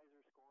other guys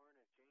are scoring,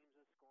 if James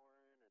is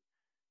scoring,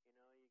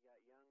 and you got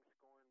Young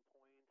scoring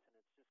points, and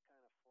it's just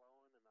kind of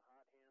flowing, and the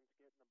hot hands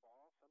getting the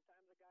ball.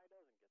 Sometimes a guy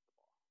doesn't get the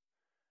ball.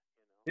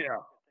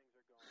 Yeah. If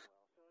things are going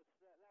well. So it's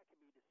that can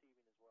be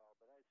deceiving as well.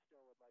 But I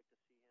still would like to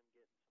see him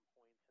getting some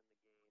points in the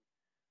game.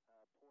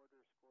 Porter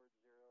scored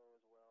 0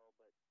 as well,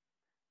 but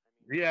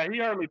I mean. Yeah,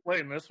 he hardly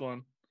played in this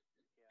one.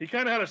 Yeah. He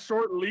kind of had a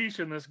short leash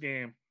in this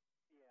game.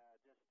 Yeah,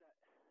 just that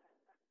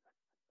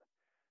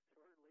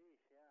short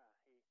leash. Yeah,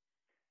 he had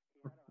a hard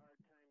time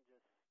just when you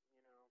only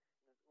play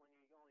 2 minutes,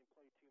 you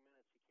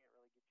can't really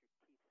get your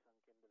teeth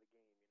sunk into the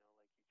game,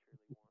 like you truly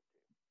want to.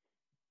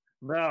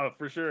 No,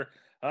 for sure.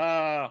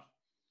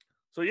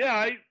 So yeah,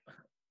 I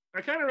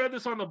kind of read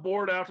this on the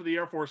board after the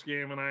Air Force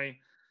game, and I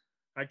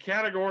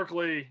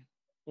categorically,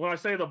 when I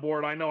say the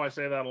board, I know I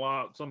say that a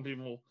lot. Some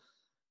people,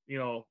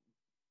 I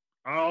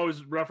always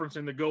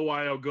referencing the Go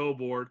Wyo Go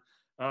board.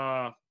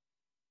 That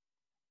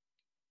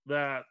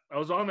I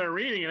was on there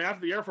reading, and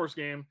after the Air Force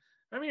game,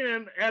 I mean,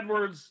 and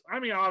Edwards, I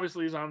mean,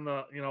 obviously he's on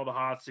the the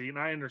hot seat, and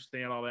I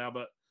understand all that,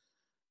 but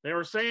they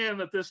were saying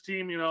that this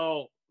team, it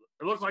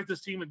looked like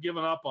this team had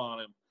given up on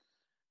him.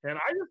 And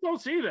I just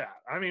don't see that.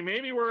 I mean,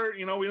 maybe we're,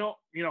 we don't,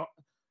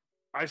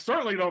 I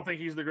certainly don't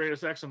think he's the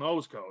greatest X and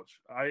O's coach.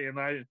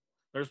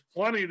 There's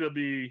plenty to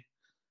be,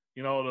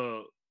 there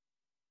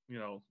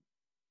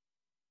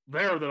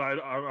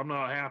that I'm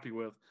not happy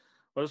with.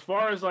 But as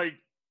far as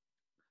like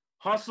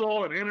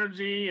hustle and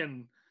energy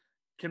and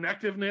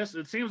connectiveness,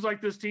 it seems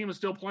like this team is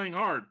still playing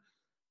hard.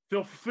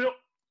 Phil,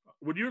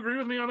 would you agree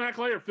with me on that,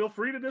 Clay? Or feel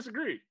free to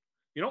disagree.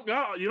 You don't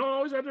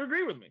always have to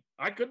agree with me.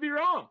 I could be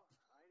wrong.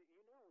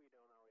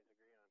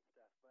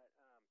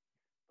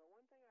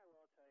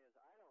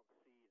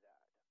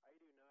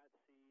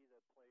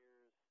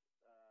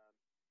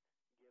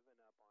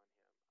 Giving up on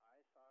him. I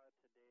saw it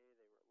today.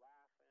 They were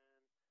laughing.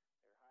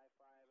 They're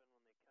high-fiving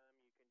when they come.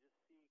 You can just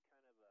see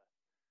kind of a...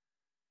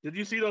 Did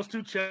you see those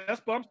 2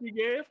 chest bumps he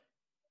gave?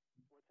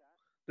 What's that?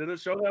 Did it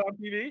show that on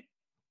TV?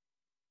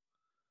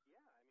 Yeah,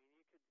 I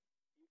mean,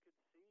 you could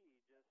see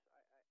just...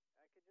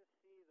 I could just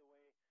see the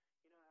way...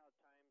 You know how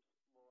times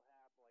will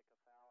happen, like a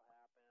foul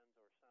happens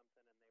or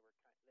something, and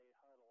they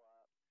huddle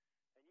up.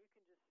 And you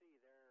can just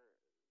see it's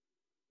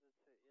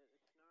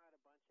not a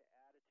bunch of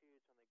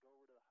attitudes when they go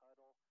over to the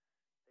huddle.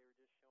 They were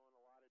just showing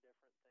a lot of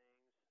different things,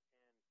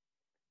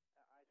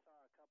 and I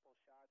saw a couple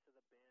shots of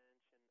the bench,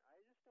 and I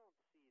just don't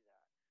see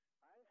that.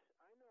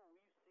 I know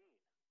we've seen,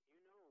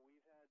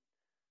 we've had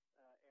eras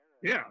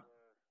where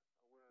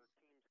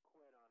teams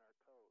quit on our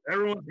coach.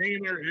 Everyone's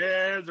hanging their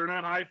heads. They're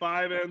not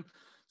high-fiving.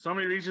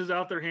 Somebody reaches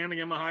out there handing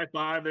him a high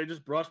five. They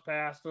just brush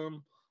past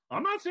them.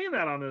 I'm not seeing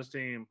that on this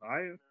team.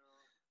 And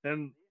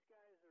these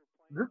guys are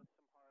playing with some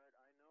heart.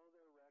 I know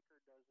their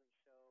record doesn't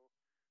show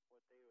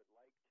what they would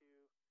like to.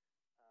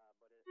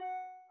 But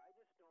I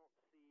just don't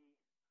see.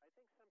 I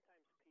think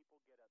sometimes people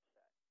get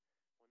upset when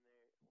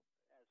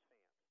as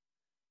fans,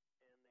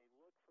 and they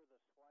look for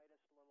the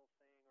slightest little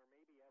thing, or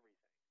maybe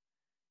everything.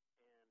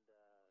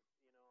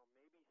 And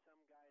maybe some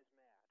guy's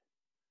mad,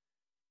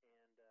 and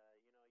you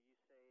say,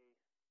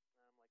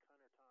 like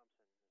Hunter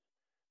Thompson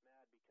is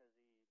mad because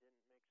he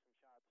didn't make some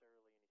shots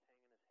early, and he's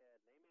hanging his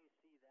head. And they may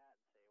see that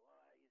and say,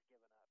 well, he's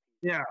given up.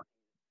 He's got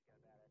a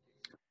bad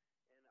attitude.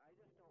 And I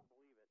just don't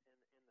believe it.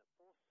 In the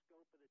full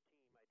scope of the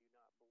team, I do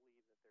not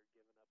believe that they're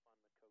giving up on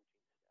the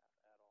coaching staff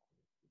at all.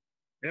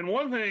 And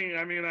one thing,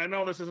 I mean, I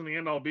know this isn't the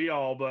end-all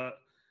be-all,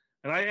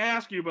 and I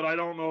ask you, but I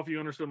don't know if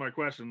you understood my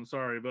question.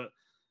 Sorry, but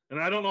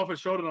and I don't know if it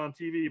showed it on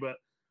TV, but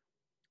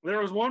there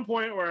was one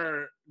point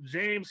where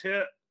James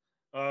hit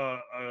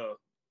a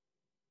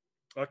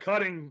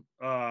cutting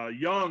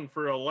Young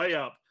for a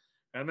layup,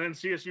 and then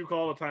CSU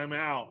called a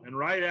timeout. And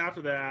right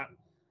after that,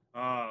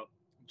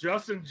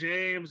 Justin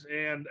James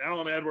and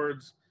Alan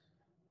Edwards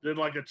did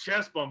like a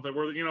chest bump that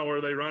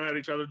where they run at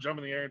each other, jump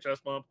in the air and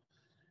chest bump.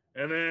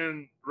 And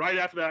then right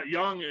after that,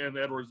 Young and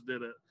Edwards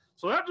did it.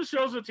 So that just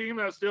shows a team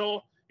that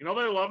still, they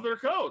love their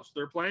coach.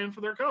 They're playing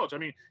for their coach. I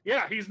mean,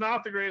 yeah, he's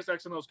not the greatest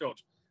X and O's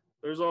coach.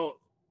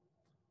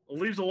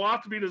 Leaves a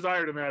lot to be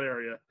desired in that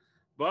area.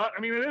 But,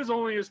 I mean, it is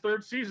only his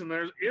third season.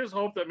 There is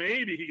hope that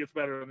maybe he gets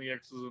better in the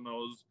X's and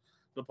O's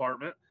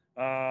department.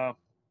 So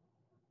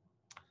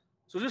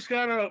just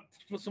kind of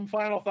some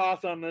final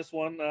thoughts on this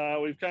one.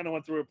 We've kind of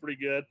went through it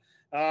pretty good.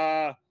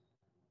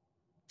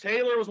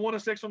 Taylor was 1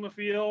 of 6 from the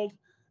field.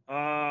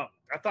 I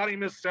thought he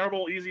missed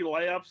several easy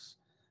layups.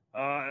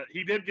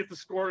 He did get the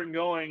scoring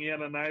going. He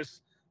had a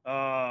nice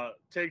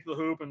take the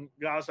hoop and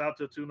got us out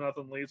to a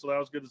 2-0 lead, so that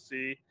was good to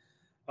see.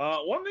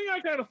 One thing I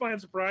kind of find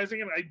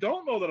surprising, and I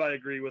don't know that I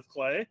agree with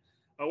Clay,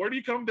 where do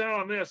you come down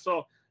on this?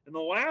 So in the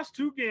last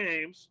 2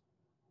 games,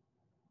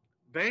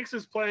 Banks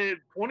has played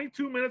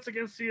 22 minutes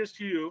against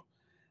CSU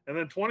and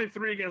then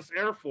 23 against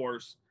Air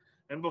Force.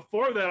 And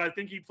before that, I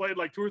think he played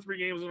like 2 or 3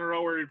 games in a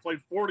row where he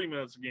played 40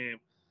 minutes a game.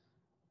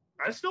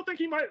 I still think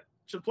he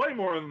should play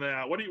more than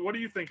that. What do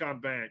you think on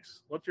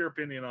Banks? What's your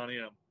opinion on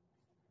him?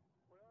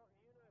 Well,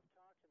 you and I have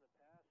talked in the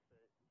past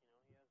that he has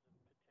the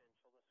potential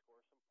to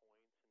score some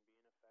points and be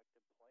an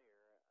effective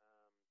player.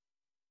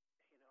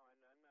 And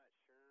I'm not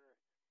sure.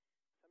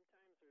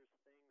 Sometimes there's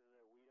things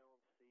that we don't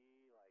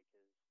see,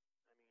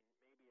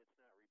 maybe it's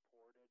not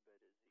reported, but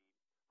is he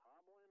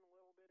hobbling a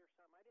little bit or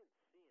something? I didn't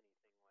see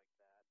anything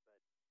like that,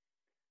 but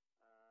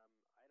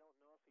I don't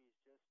know if he's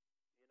just,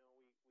 we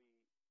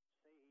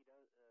say he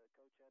does.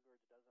 Coach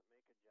Edwards doesn't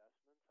make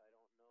adjustments. I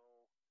don't know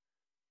if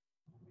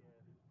he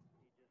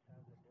just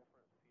has a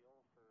different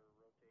feel for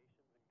rotations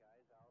and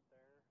guys out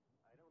there.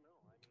 I don't know.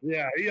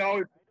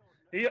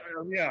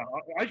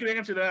 I can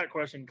answer that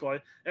question, Clay.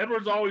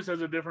 Edwards always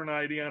has a different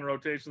idea on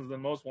rotations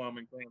than most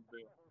Wyoming fans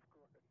do. Of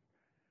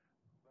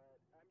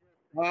course. But I'm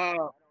just saying, I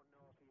don't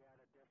know if he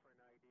had a different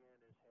idea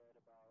in his head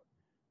about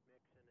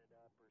mixing it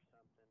up or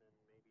something, and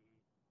maybe they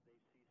see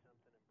something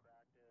in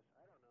practice.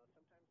 I don't know.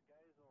 Sometimes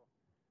guys will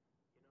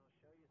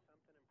show you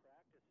something in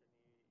practice, and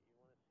you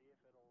want to see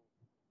if it'll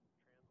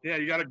translate. Yeah,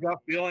 you got a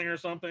gut feeling or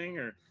something,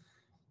 and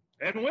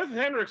with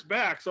Hendricks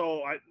back,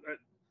 so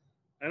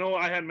I know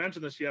I hadn't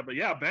mentioned this yet, but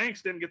yeah,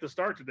 Banks didn't get the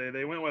start today.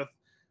 They went with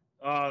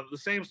the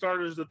same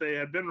starters that they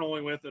had been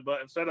rolling with,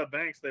 but instead of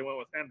Banks, they went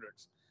with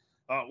Hendricks,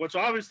 which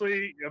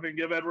obviously,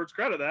 give Edwards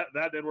credit.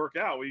 That did work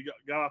out. We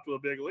got off to a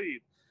big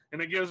lead,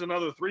 and it gives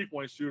another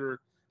 3-point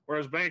shooter,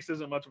 whereas Banks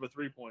isn't much of a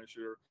 3-point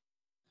shooter.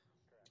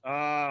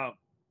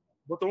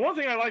 But the one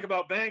thing I like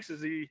about Banks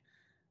is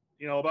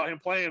about him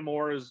playing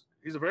more is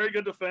he's a very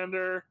good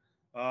defender.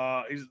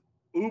 He's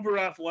uber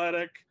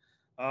athletic.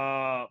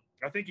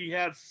 I think he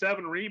had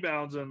 7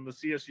 rebounds in the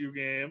CSU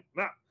game.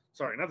 Not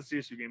the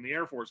CSU game, the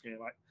Air Force game.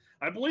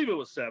 I believe it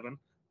was 7.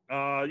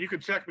 You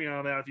can check me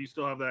on that if you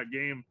still have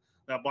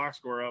that box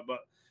score up.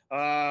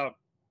 But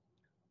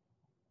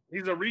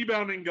he's a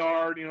rebounding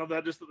guard,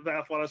 that just the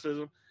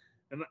athleticism.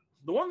 And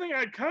the one thing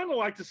I'd kind of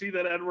like to see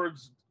that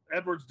Edwards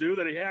do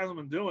that he hasn't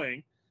been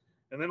doing,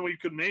 and then we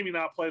could maybe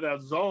not play that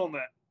zone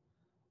that,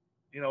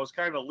 is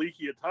kind of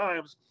leaky at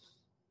times.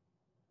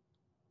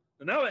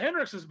 And now that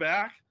Hendricks is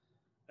back,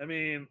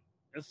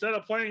 instead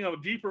of playing a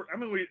deeper,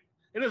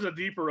 it is a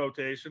deeper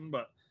rotation,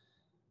 but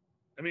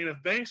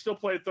if Banks still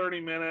played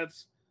 30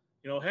 minutes,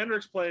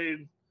 Hendricks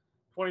played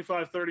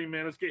 25, 30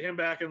 minutes, get him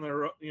back in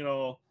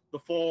the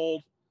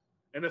fold.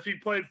 And if he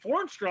played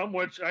Fornstrom,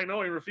 which I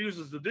know he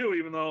refuses to do,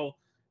 even though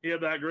he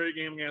had that great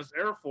game against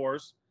Air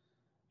Force,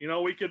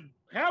 we could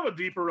have a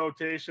deeper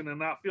rotation and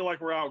not feel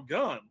like we're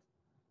outgunned.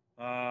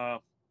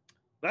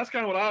 That's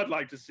kind of what I'd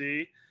like to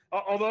see.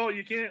 Although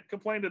you can't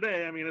complain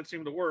today. It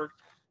seemed to work.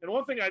 And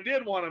one thing I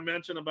did want to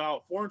mention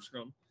about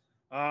Fornstrom,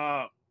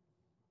 I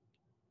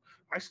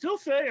still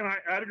say, and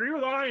I'd agree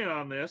with Ian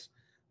on this.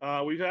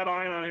 We've had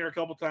Ian on here a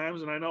couple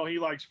times, and I know he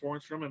likes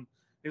Fornstrom, and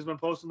he's been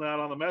posting that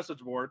on the message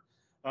board.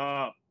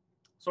 So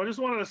I just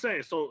wanted to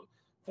say,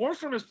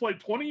 Fornstrom has played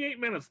 28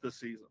 minutes this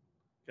season.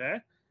 Okay.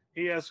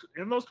 He has,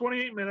 in those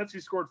 28 minutes, he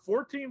scored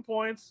 14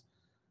 points.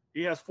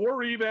 He has 4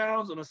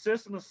 rebounds, an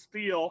assist, and a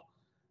steal,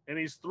 and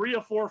he's 3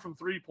 of 4 from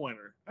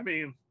three-pointer.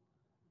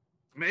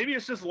 Maybe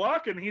it's just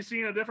luck and he's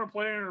seeing a different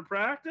player in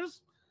practice,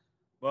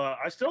 but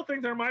I still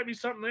think there might be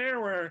something there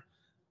where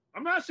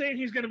I'm not saying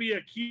he's going to be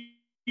a key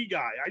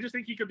guy. I just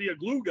think he could be a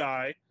glue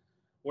guy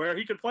where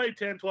he could play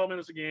 10, 12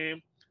 minutes a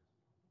game,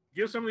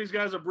 give some of these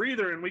guys a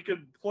breather, and we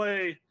could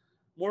play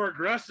more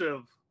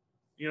aggressive,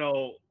 the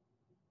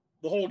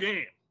whole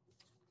game.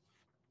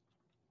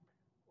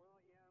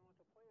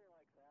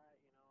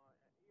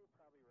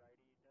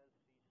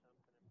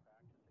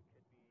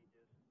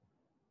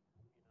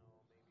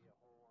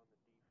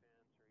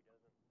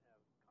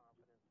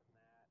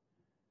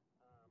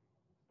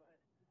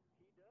 But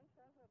he does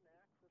have an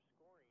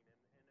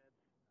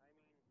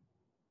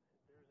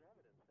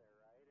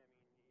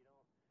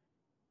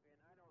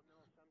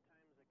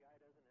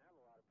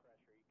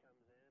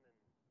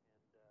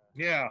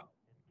Yeah. and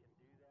can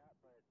do that.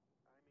 But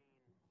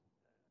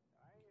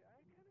I mean, I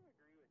kind of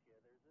agree with you.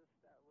 There's just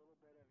that little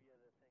bit of you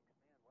that thinks,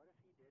 man, what if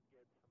he did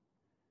get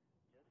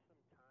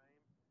some time,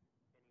 and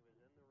he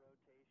was in the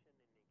rotation,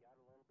 and he got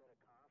a little bit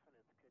of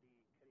confidence? Could he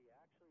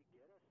actually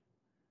get us,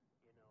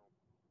 you know,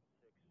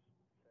 6,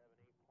 7,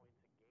 8 points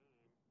a game?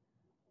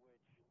 Which,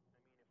 I mean,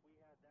 if we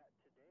had that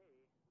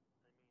today, I mean,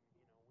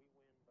 you know, we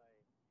win by,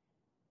 you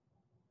know,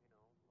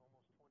 almost 20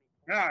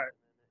 Yeah. points,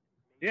 and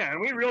then maybe Yeah, and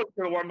we really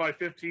could have won by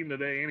 15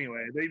 today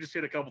anyway. They just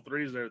hit a couple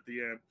threes there at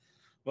the end.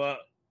 But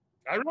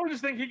I really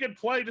just think he could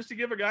play just to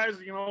give a guys,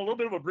 you know, a little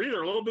bit of a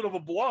breather, a little bit of a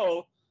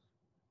blow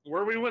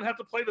where we wouldn't have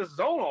to play the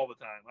zone all the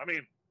time. I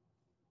mean,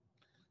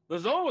 the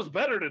zone was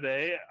better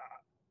today,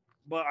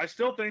 but I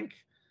still think,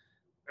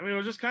 I mean, it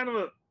was just kind of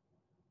a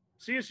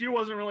CSU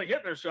wasn't really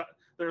hitting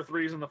their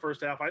threes in the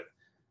first half.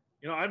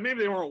 Maybe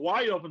they weren't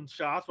wide open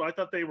shots, but I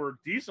thought they were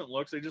decent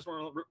looks. They just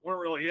weren't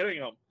really hitting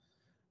them.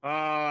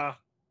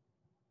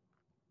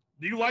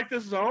 Do you like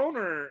this zone,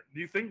 or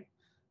do you think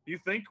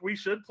we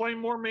should play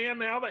more man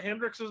now that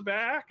Hendricks is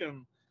back?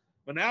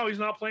 But now he's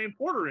not playing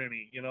Porter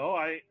any. Yeah,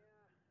 I agree with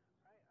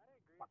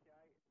you.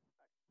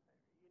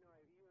 You know,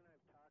 you and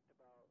I've talked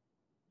about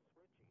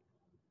switching.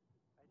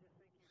 I just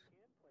think you can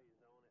play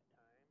zone at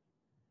times,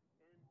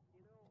 and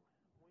you know,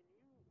 when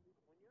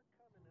you're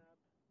coming up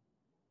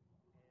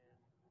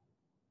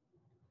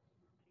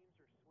and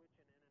teams are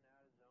switching in and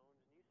out of zones,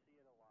 and you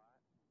see it a lot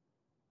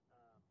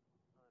on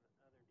other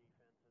defenses and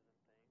things,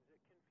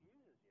 it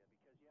confuses you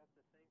because you have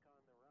to think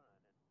on the run.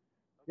 And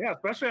okay, Yeah,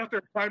 especially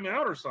after a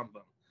timeout or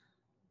something.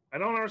 I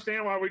don't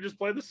understand why we just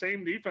play the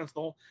same defense the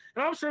whole.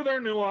 And I'm sure there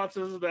are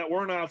nuances that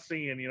we're not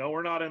seeing. You know,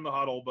 we're not in the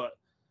huddle, but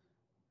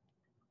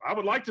I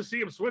would like to see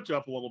him switch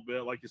up a little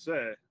bit, like you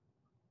say.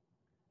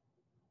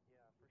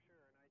 yeah, for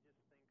sure. And I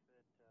just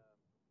think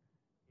that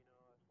you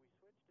know, if we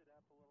switched it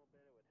up a little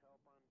bit, it would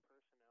help on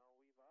personnel.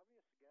 We've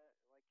obviously got,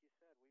 like you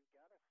said, we've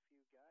got a few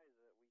guys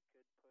that we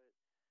could put,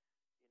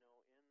 you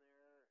know, in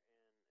there, and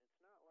it's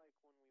not like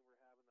when we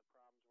were having the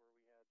problems where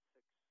we had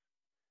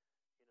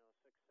 6,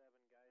 7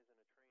 guys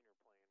and a trainer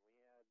playing.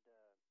 We had,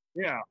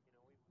 Yeah, you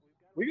know,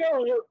 we've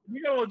got we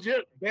got a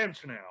legit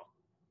bench now.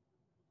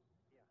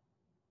 Yeah,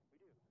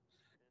 we do. And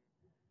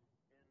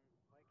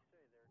like you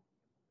say,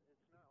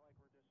 it's not like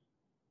we're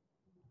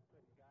just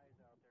putting guys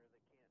out there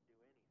that can't do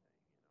anything.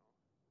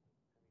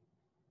 You know,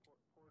 I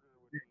mean, Porter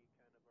would be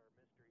kind of our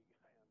mystery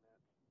guy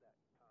on that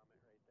comment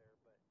right there,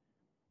 but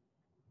I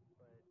mean,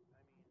 really,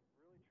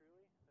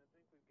 truly, I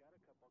think we've got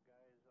a couple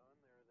guys on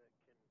there that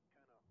can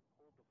kind of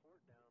hold the fort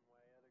down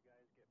while other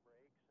guys get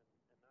breaks and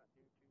not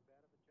do too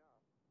bad of a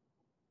job.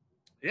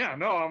 Yeah,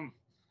 no, I'm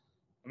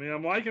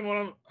liking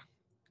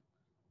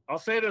I'll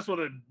say this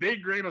with a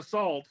big grain of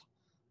salt.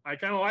 I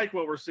kind of like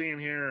what we're seeing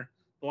here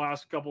the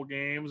last couple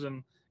games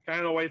and kind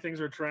of the way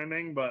things are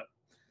trending. But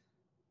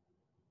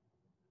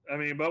I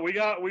mean, but we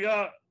got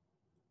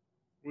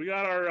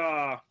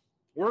our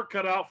work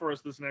cut out for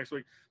us this next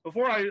week.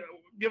 Before I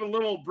give a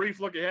little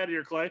brief look ahead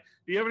here, Clay,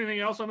 do you have anything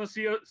else on the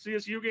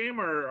CSU game,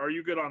 or are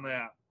you good on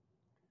that?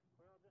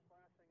 Well, just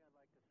last thing I'd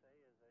like to say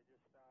is I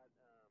just thought,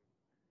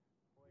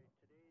 boy,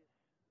 today's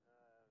game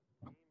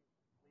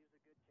leaves a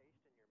good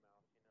taste in your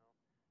mouth.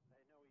 You know,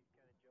 I know he's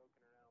kind of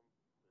joking around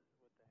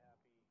with the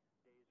 "Happy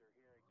Days Are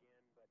Here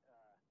Again," but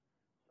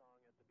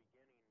song at the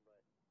beginning.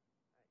 But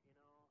you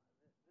know,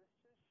 this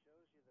just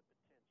shows you the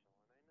potential.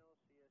 And I know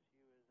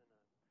CSU isn't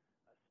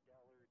a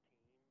stellar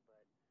team,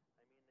 but I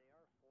mean they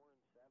are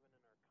 4-7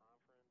 in our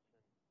conference,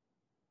 and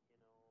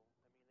you know,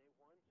 I mean they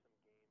won some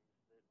games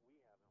that we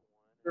haven't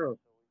won, and Sure.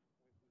 so we've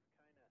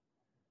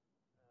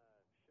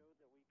kind of showed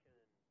that we can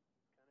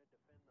kind of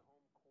defend the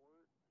home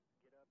court,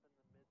 get up in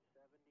the mid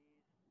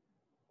 70s,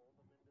 hold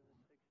them into the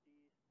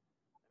 60s.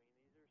 I mean,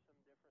 these are some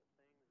different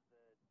things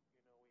that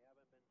you know we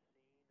haven't been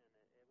seeing,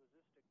 and it was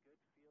just a good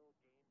feel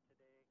game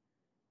today,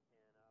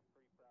 and I'm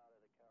pretty proud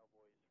of the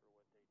Cowboys for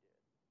what they did.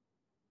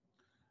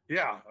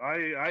 Yeah,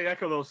 I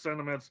echo those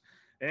sentiments.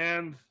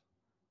 And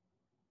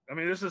I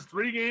mean, this is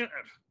 3 games,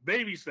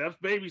 baby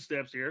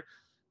steps here.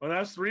 But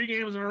that's 3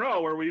 games in a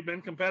row where we've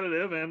been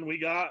competitive and we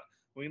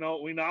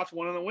notched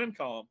one in the win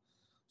column.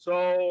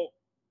 So,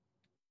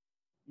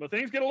 but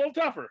things get a little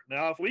tougher.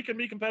 Now, if we can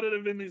be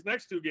competitive in these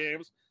next 2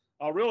 games,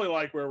 I'll really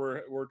like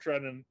where we're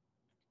trending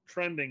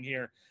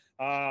here.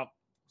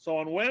 So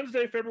on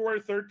Wednesday,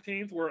 February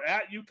 13th, we're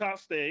at Utah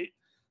State.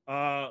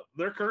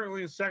 They're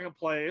currently in second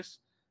place,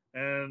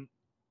 and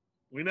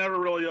we never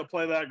really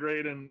play that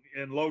great in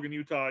Logan,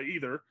 Utah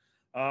either.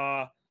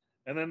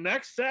 And then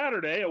next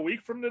Saturday, a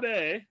week from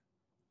today,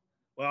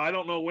 well, I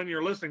don't know when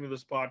you're listening to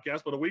this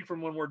podcast, but a week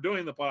from when we're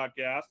doing the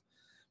podcast,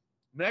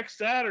 next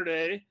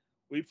Saturday,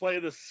 we play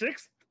the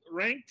 6th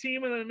ranked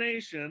team in the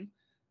nation,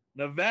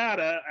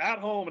 Nevada, at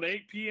home at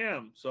 8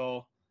 p.m.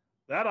 So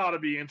that ought to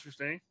be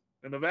interesting.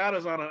 And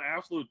Nevada's on an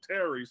absolute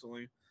tear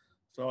recently.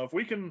 So if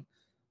we can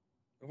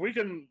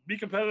be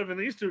competitive in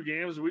these 2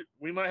 games,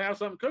 we might have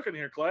something cooking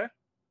here, Clay.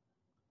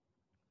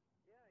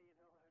 Yeah, you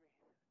know, I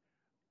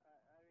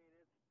mean,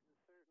 it's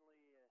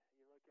certainly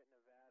you look at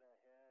Nevada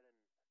ahead, and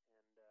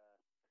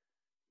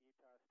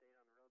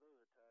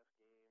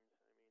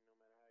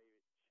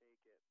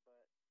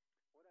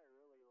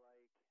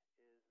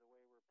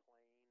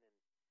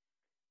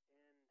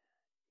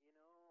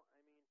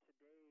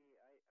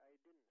today, I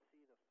didn't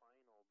see the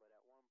final, but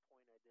at one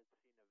point I did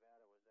see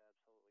Nevada was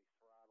absolutely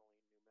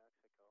throttling New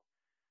Mexico.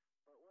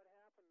 But what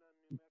happened on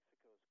New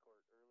Mexico's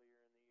court earlier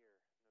in the year?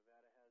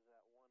 Nevada has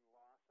that one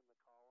loss in the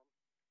column,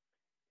 and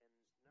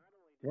not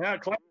only did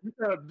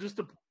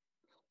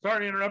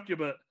sorry to interrupt you,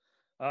 but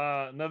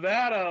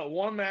Nevada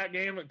won that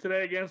game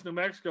today against New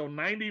Mexico,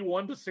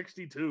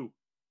 91-62. Okay,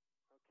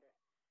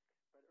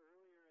 but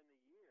earlier in the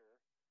year,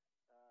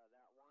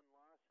 that one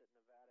loss that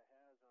Nevada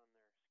has on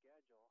their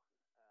schedule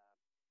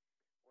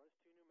was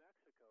to New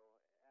Mexico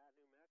at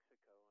New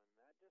Mexico, and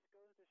that just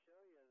goes to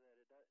show you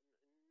that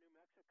New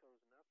Mexico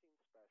is nothing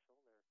special.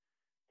 They're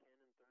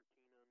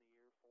 10-13 on the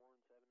year,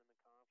 4-7 in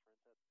the conference.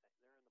 They're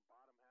in the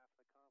bottom half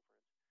of the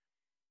conference.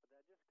 But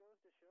that just goes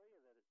to show you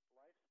that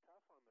life's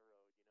tough on the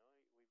road. You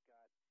know, we've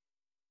got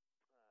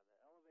the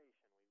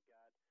elevation. We've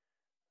got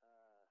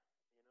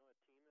a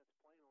team that's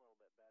playing a little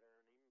bit better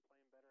and even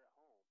playing better at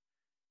home.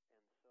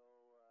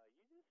 And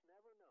so you just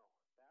never know.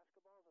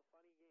 Basketball is a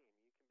funny game.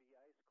 You can be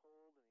ice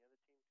cold, and the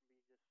other team can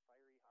be just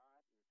fiery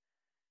hot.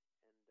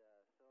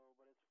 But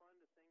it's fun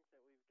to think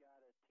that we've got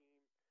a team,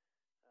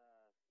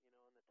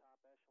 in the top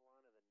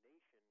echelon of the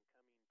nation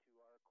coming to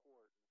our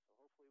court. And so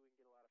hopefully we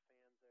can get a lot of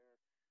fans there,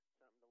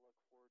 something to look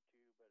forward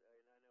to. But I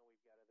know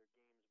we've got other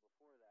games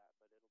before that,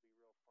 but it'll be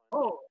real fun.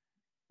 Oh,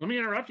 let me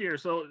interrupt you here.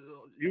 So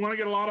you want to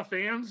get a lot of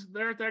fans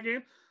there at that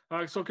game?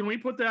 So can we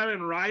put that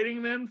in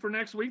writing then for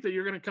next week that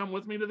you're going to come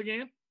with me to the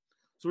game?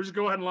 So we just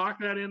go ahead and lock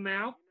that in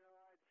now.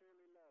 I'd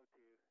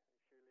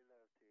surely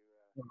love to.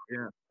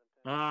 Yeah.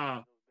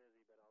 Sometimes I'm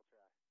busy,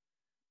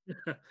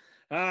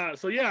 but I'll try.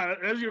 So yeah,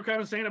 as you were kind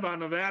of saying about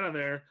Nevada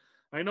there,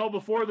 I know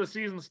before the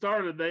season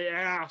started, they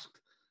asked,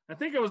 I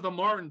think it was the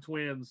Martin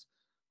twins,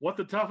 what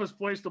the toughest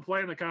place to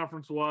play in the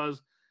conference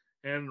was.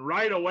 And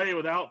right away,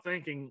 without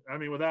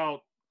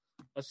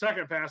a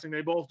second passing,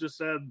 they both just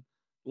said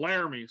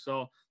Laramie.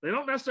 So they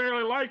don't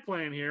necessarily like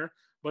playing here,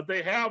 but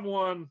they have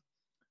won,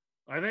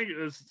 I think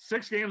it's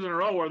 6 games in a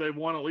row where they've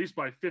won at least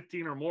by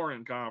 15 or more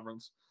in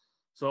conference.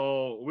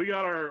 So we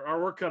got our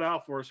work cut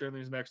out for us here in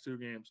these next 2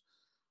 games.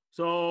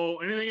 So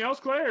anything else,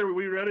 Clay? Are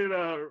we ready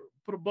to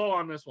put a bow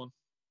on this one?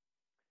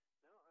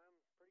 No, I'm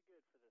pretty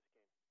good for this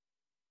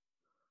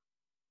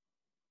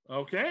game.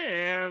 Okay,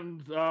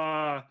 and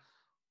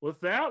with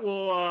that,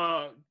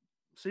 we'll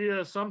see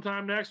you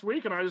sometime next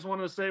week. And I just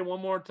want to say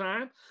one more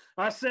time,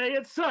 I say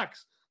it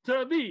sucks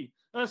to be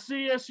a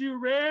CSU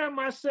Ram.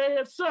 I say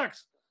it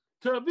sucks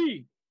to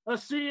be a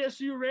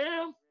CSU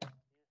Ram.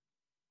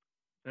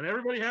 And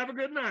everybody have a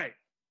good night.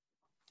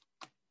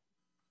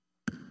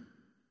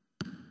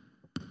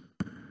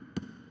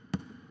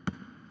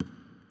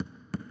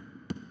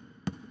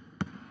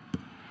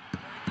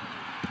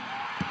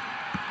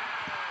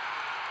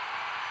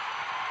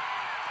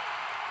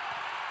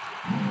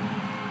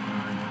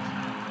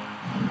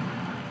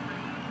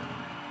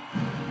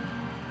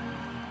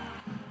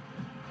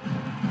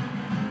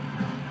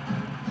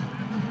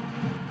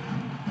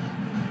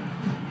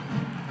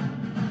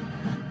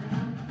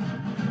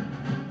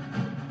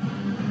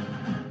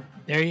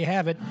 There you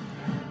have it.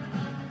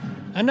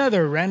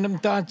 Another Random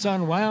Thoughts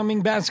on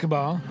Wyoming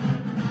Basketball,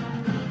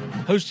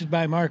 hosted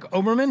by Mark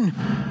Oberman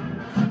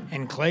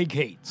and Clay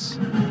Cates.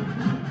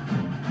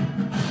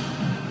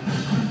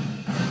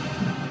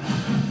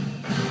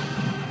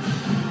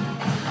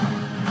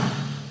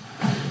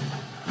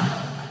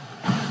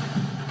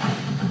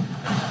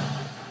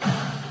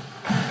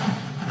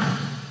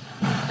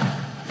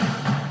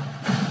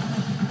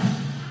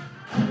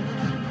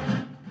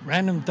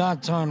 Random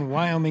Thoughts on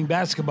Wyoming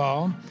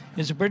Basketball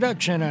is a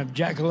production of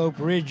Jackalope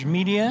Ridge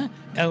Media,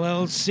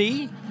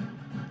 LLC.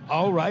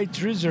 All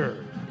rights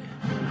reserved.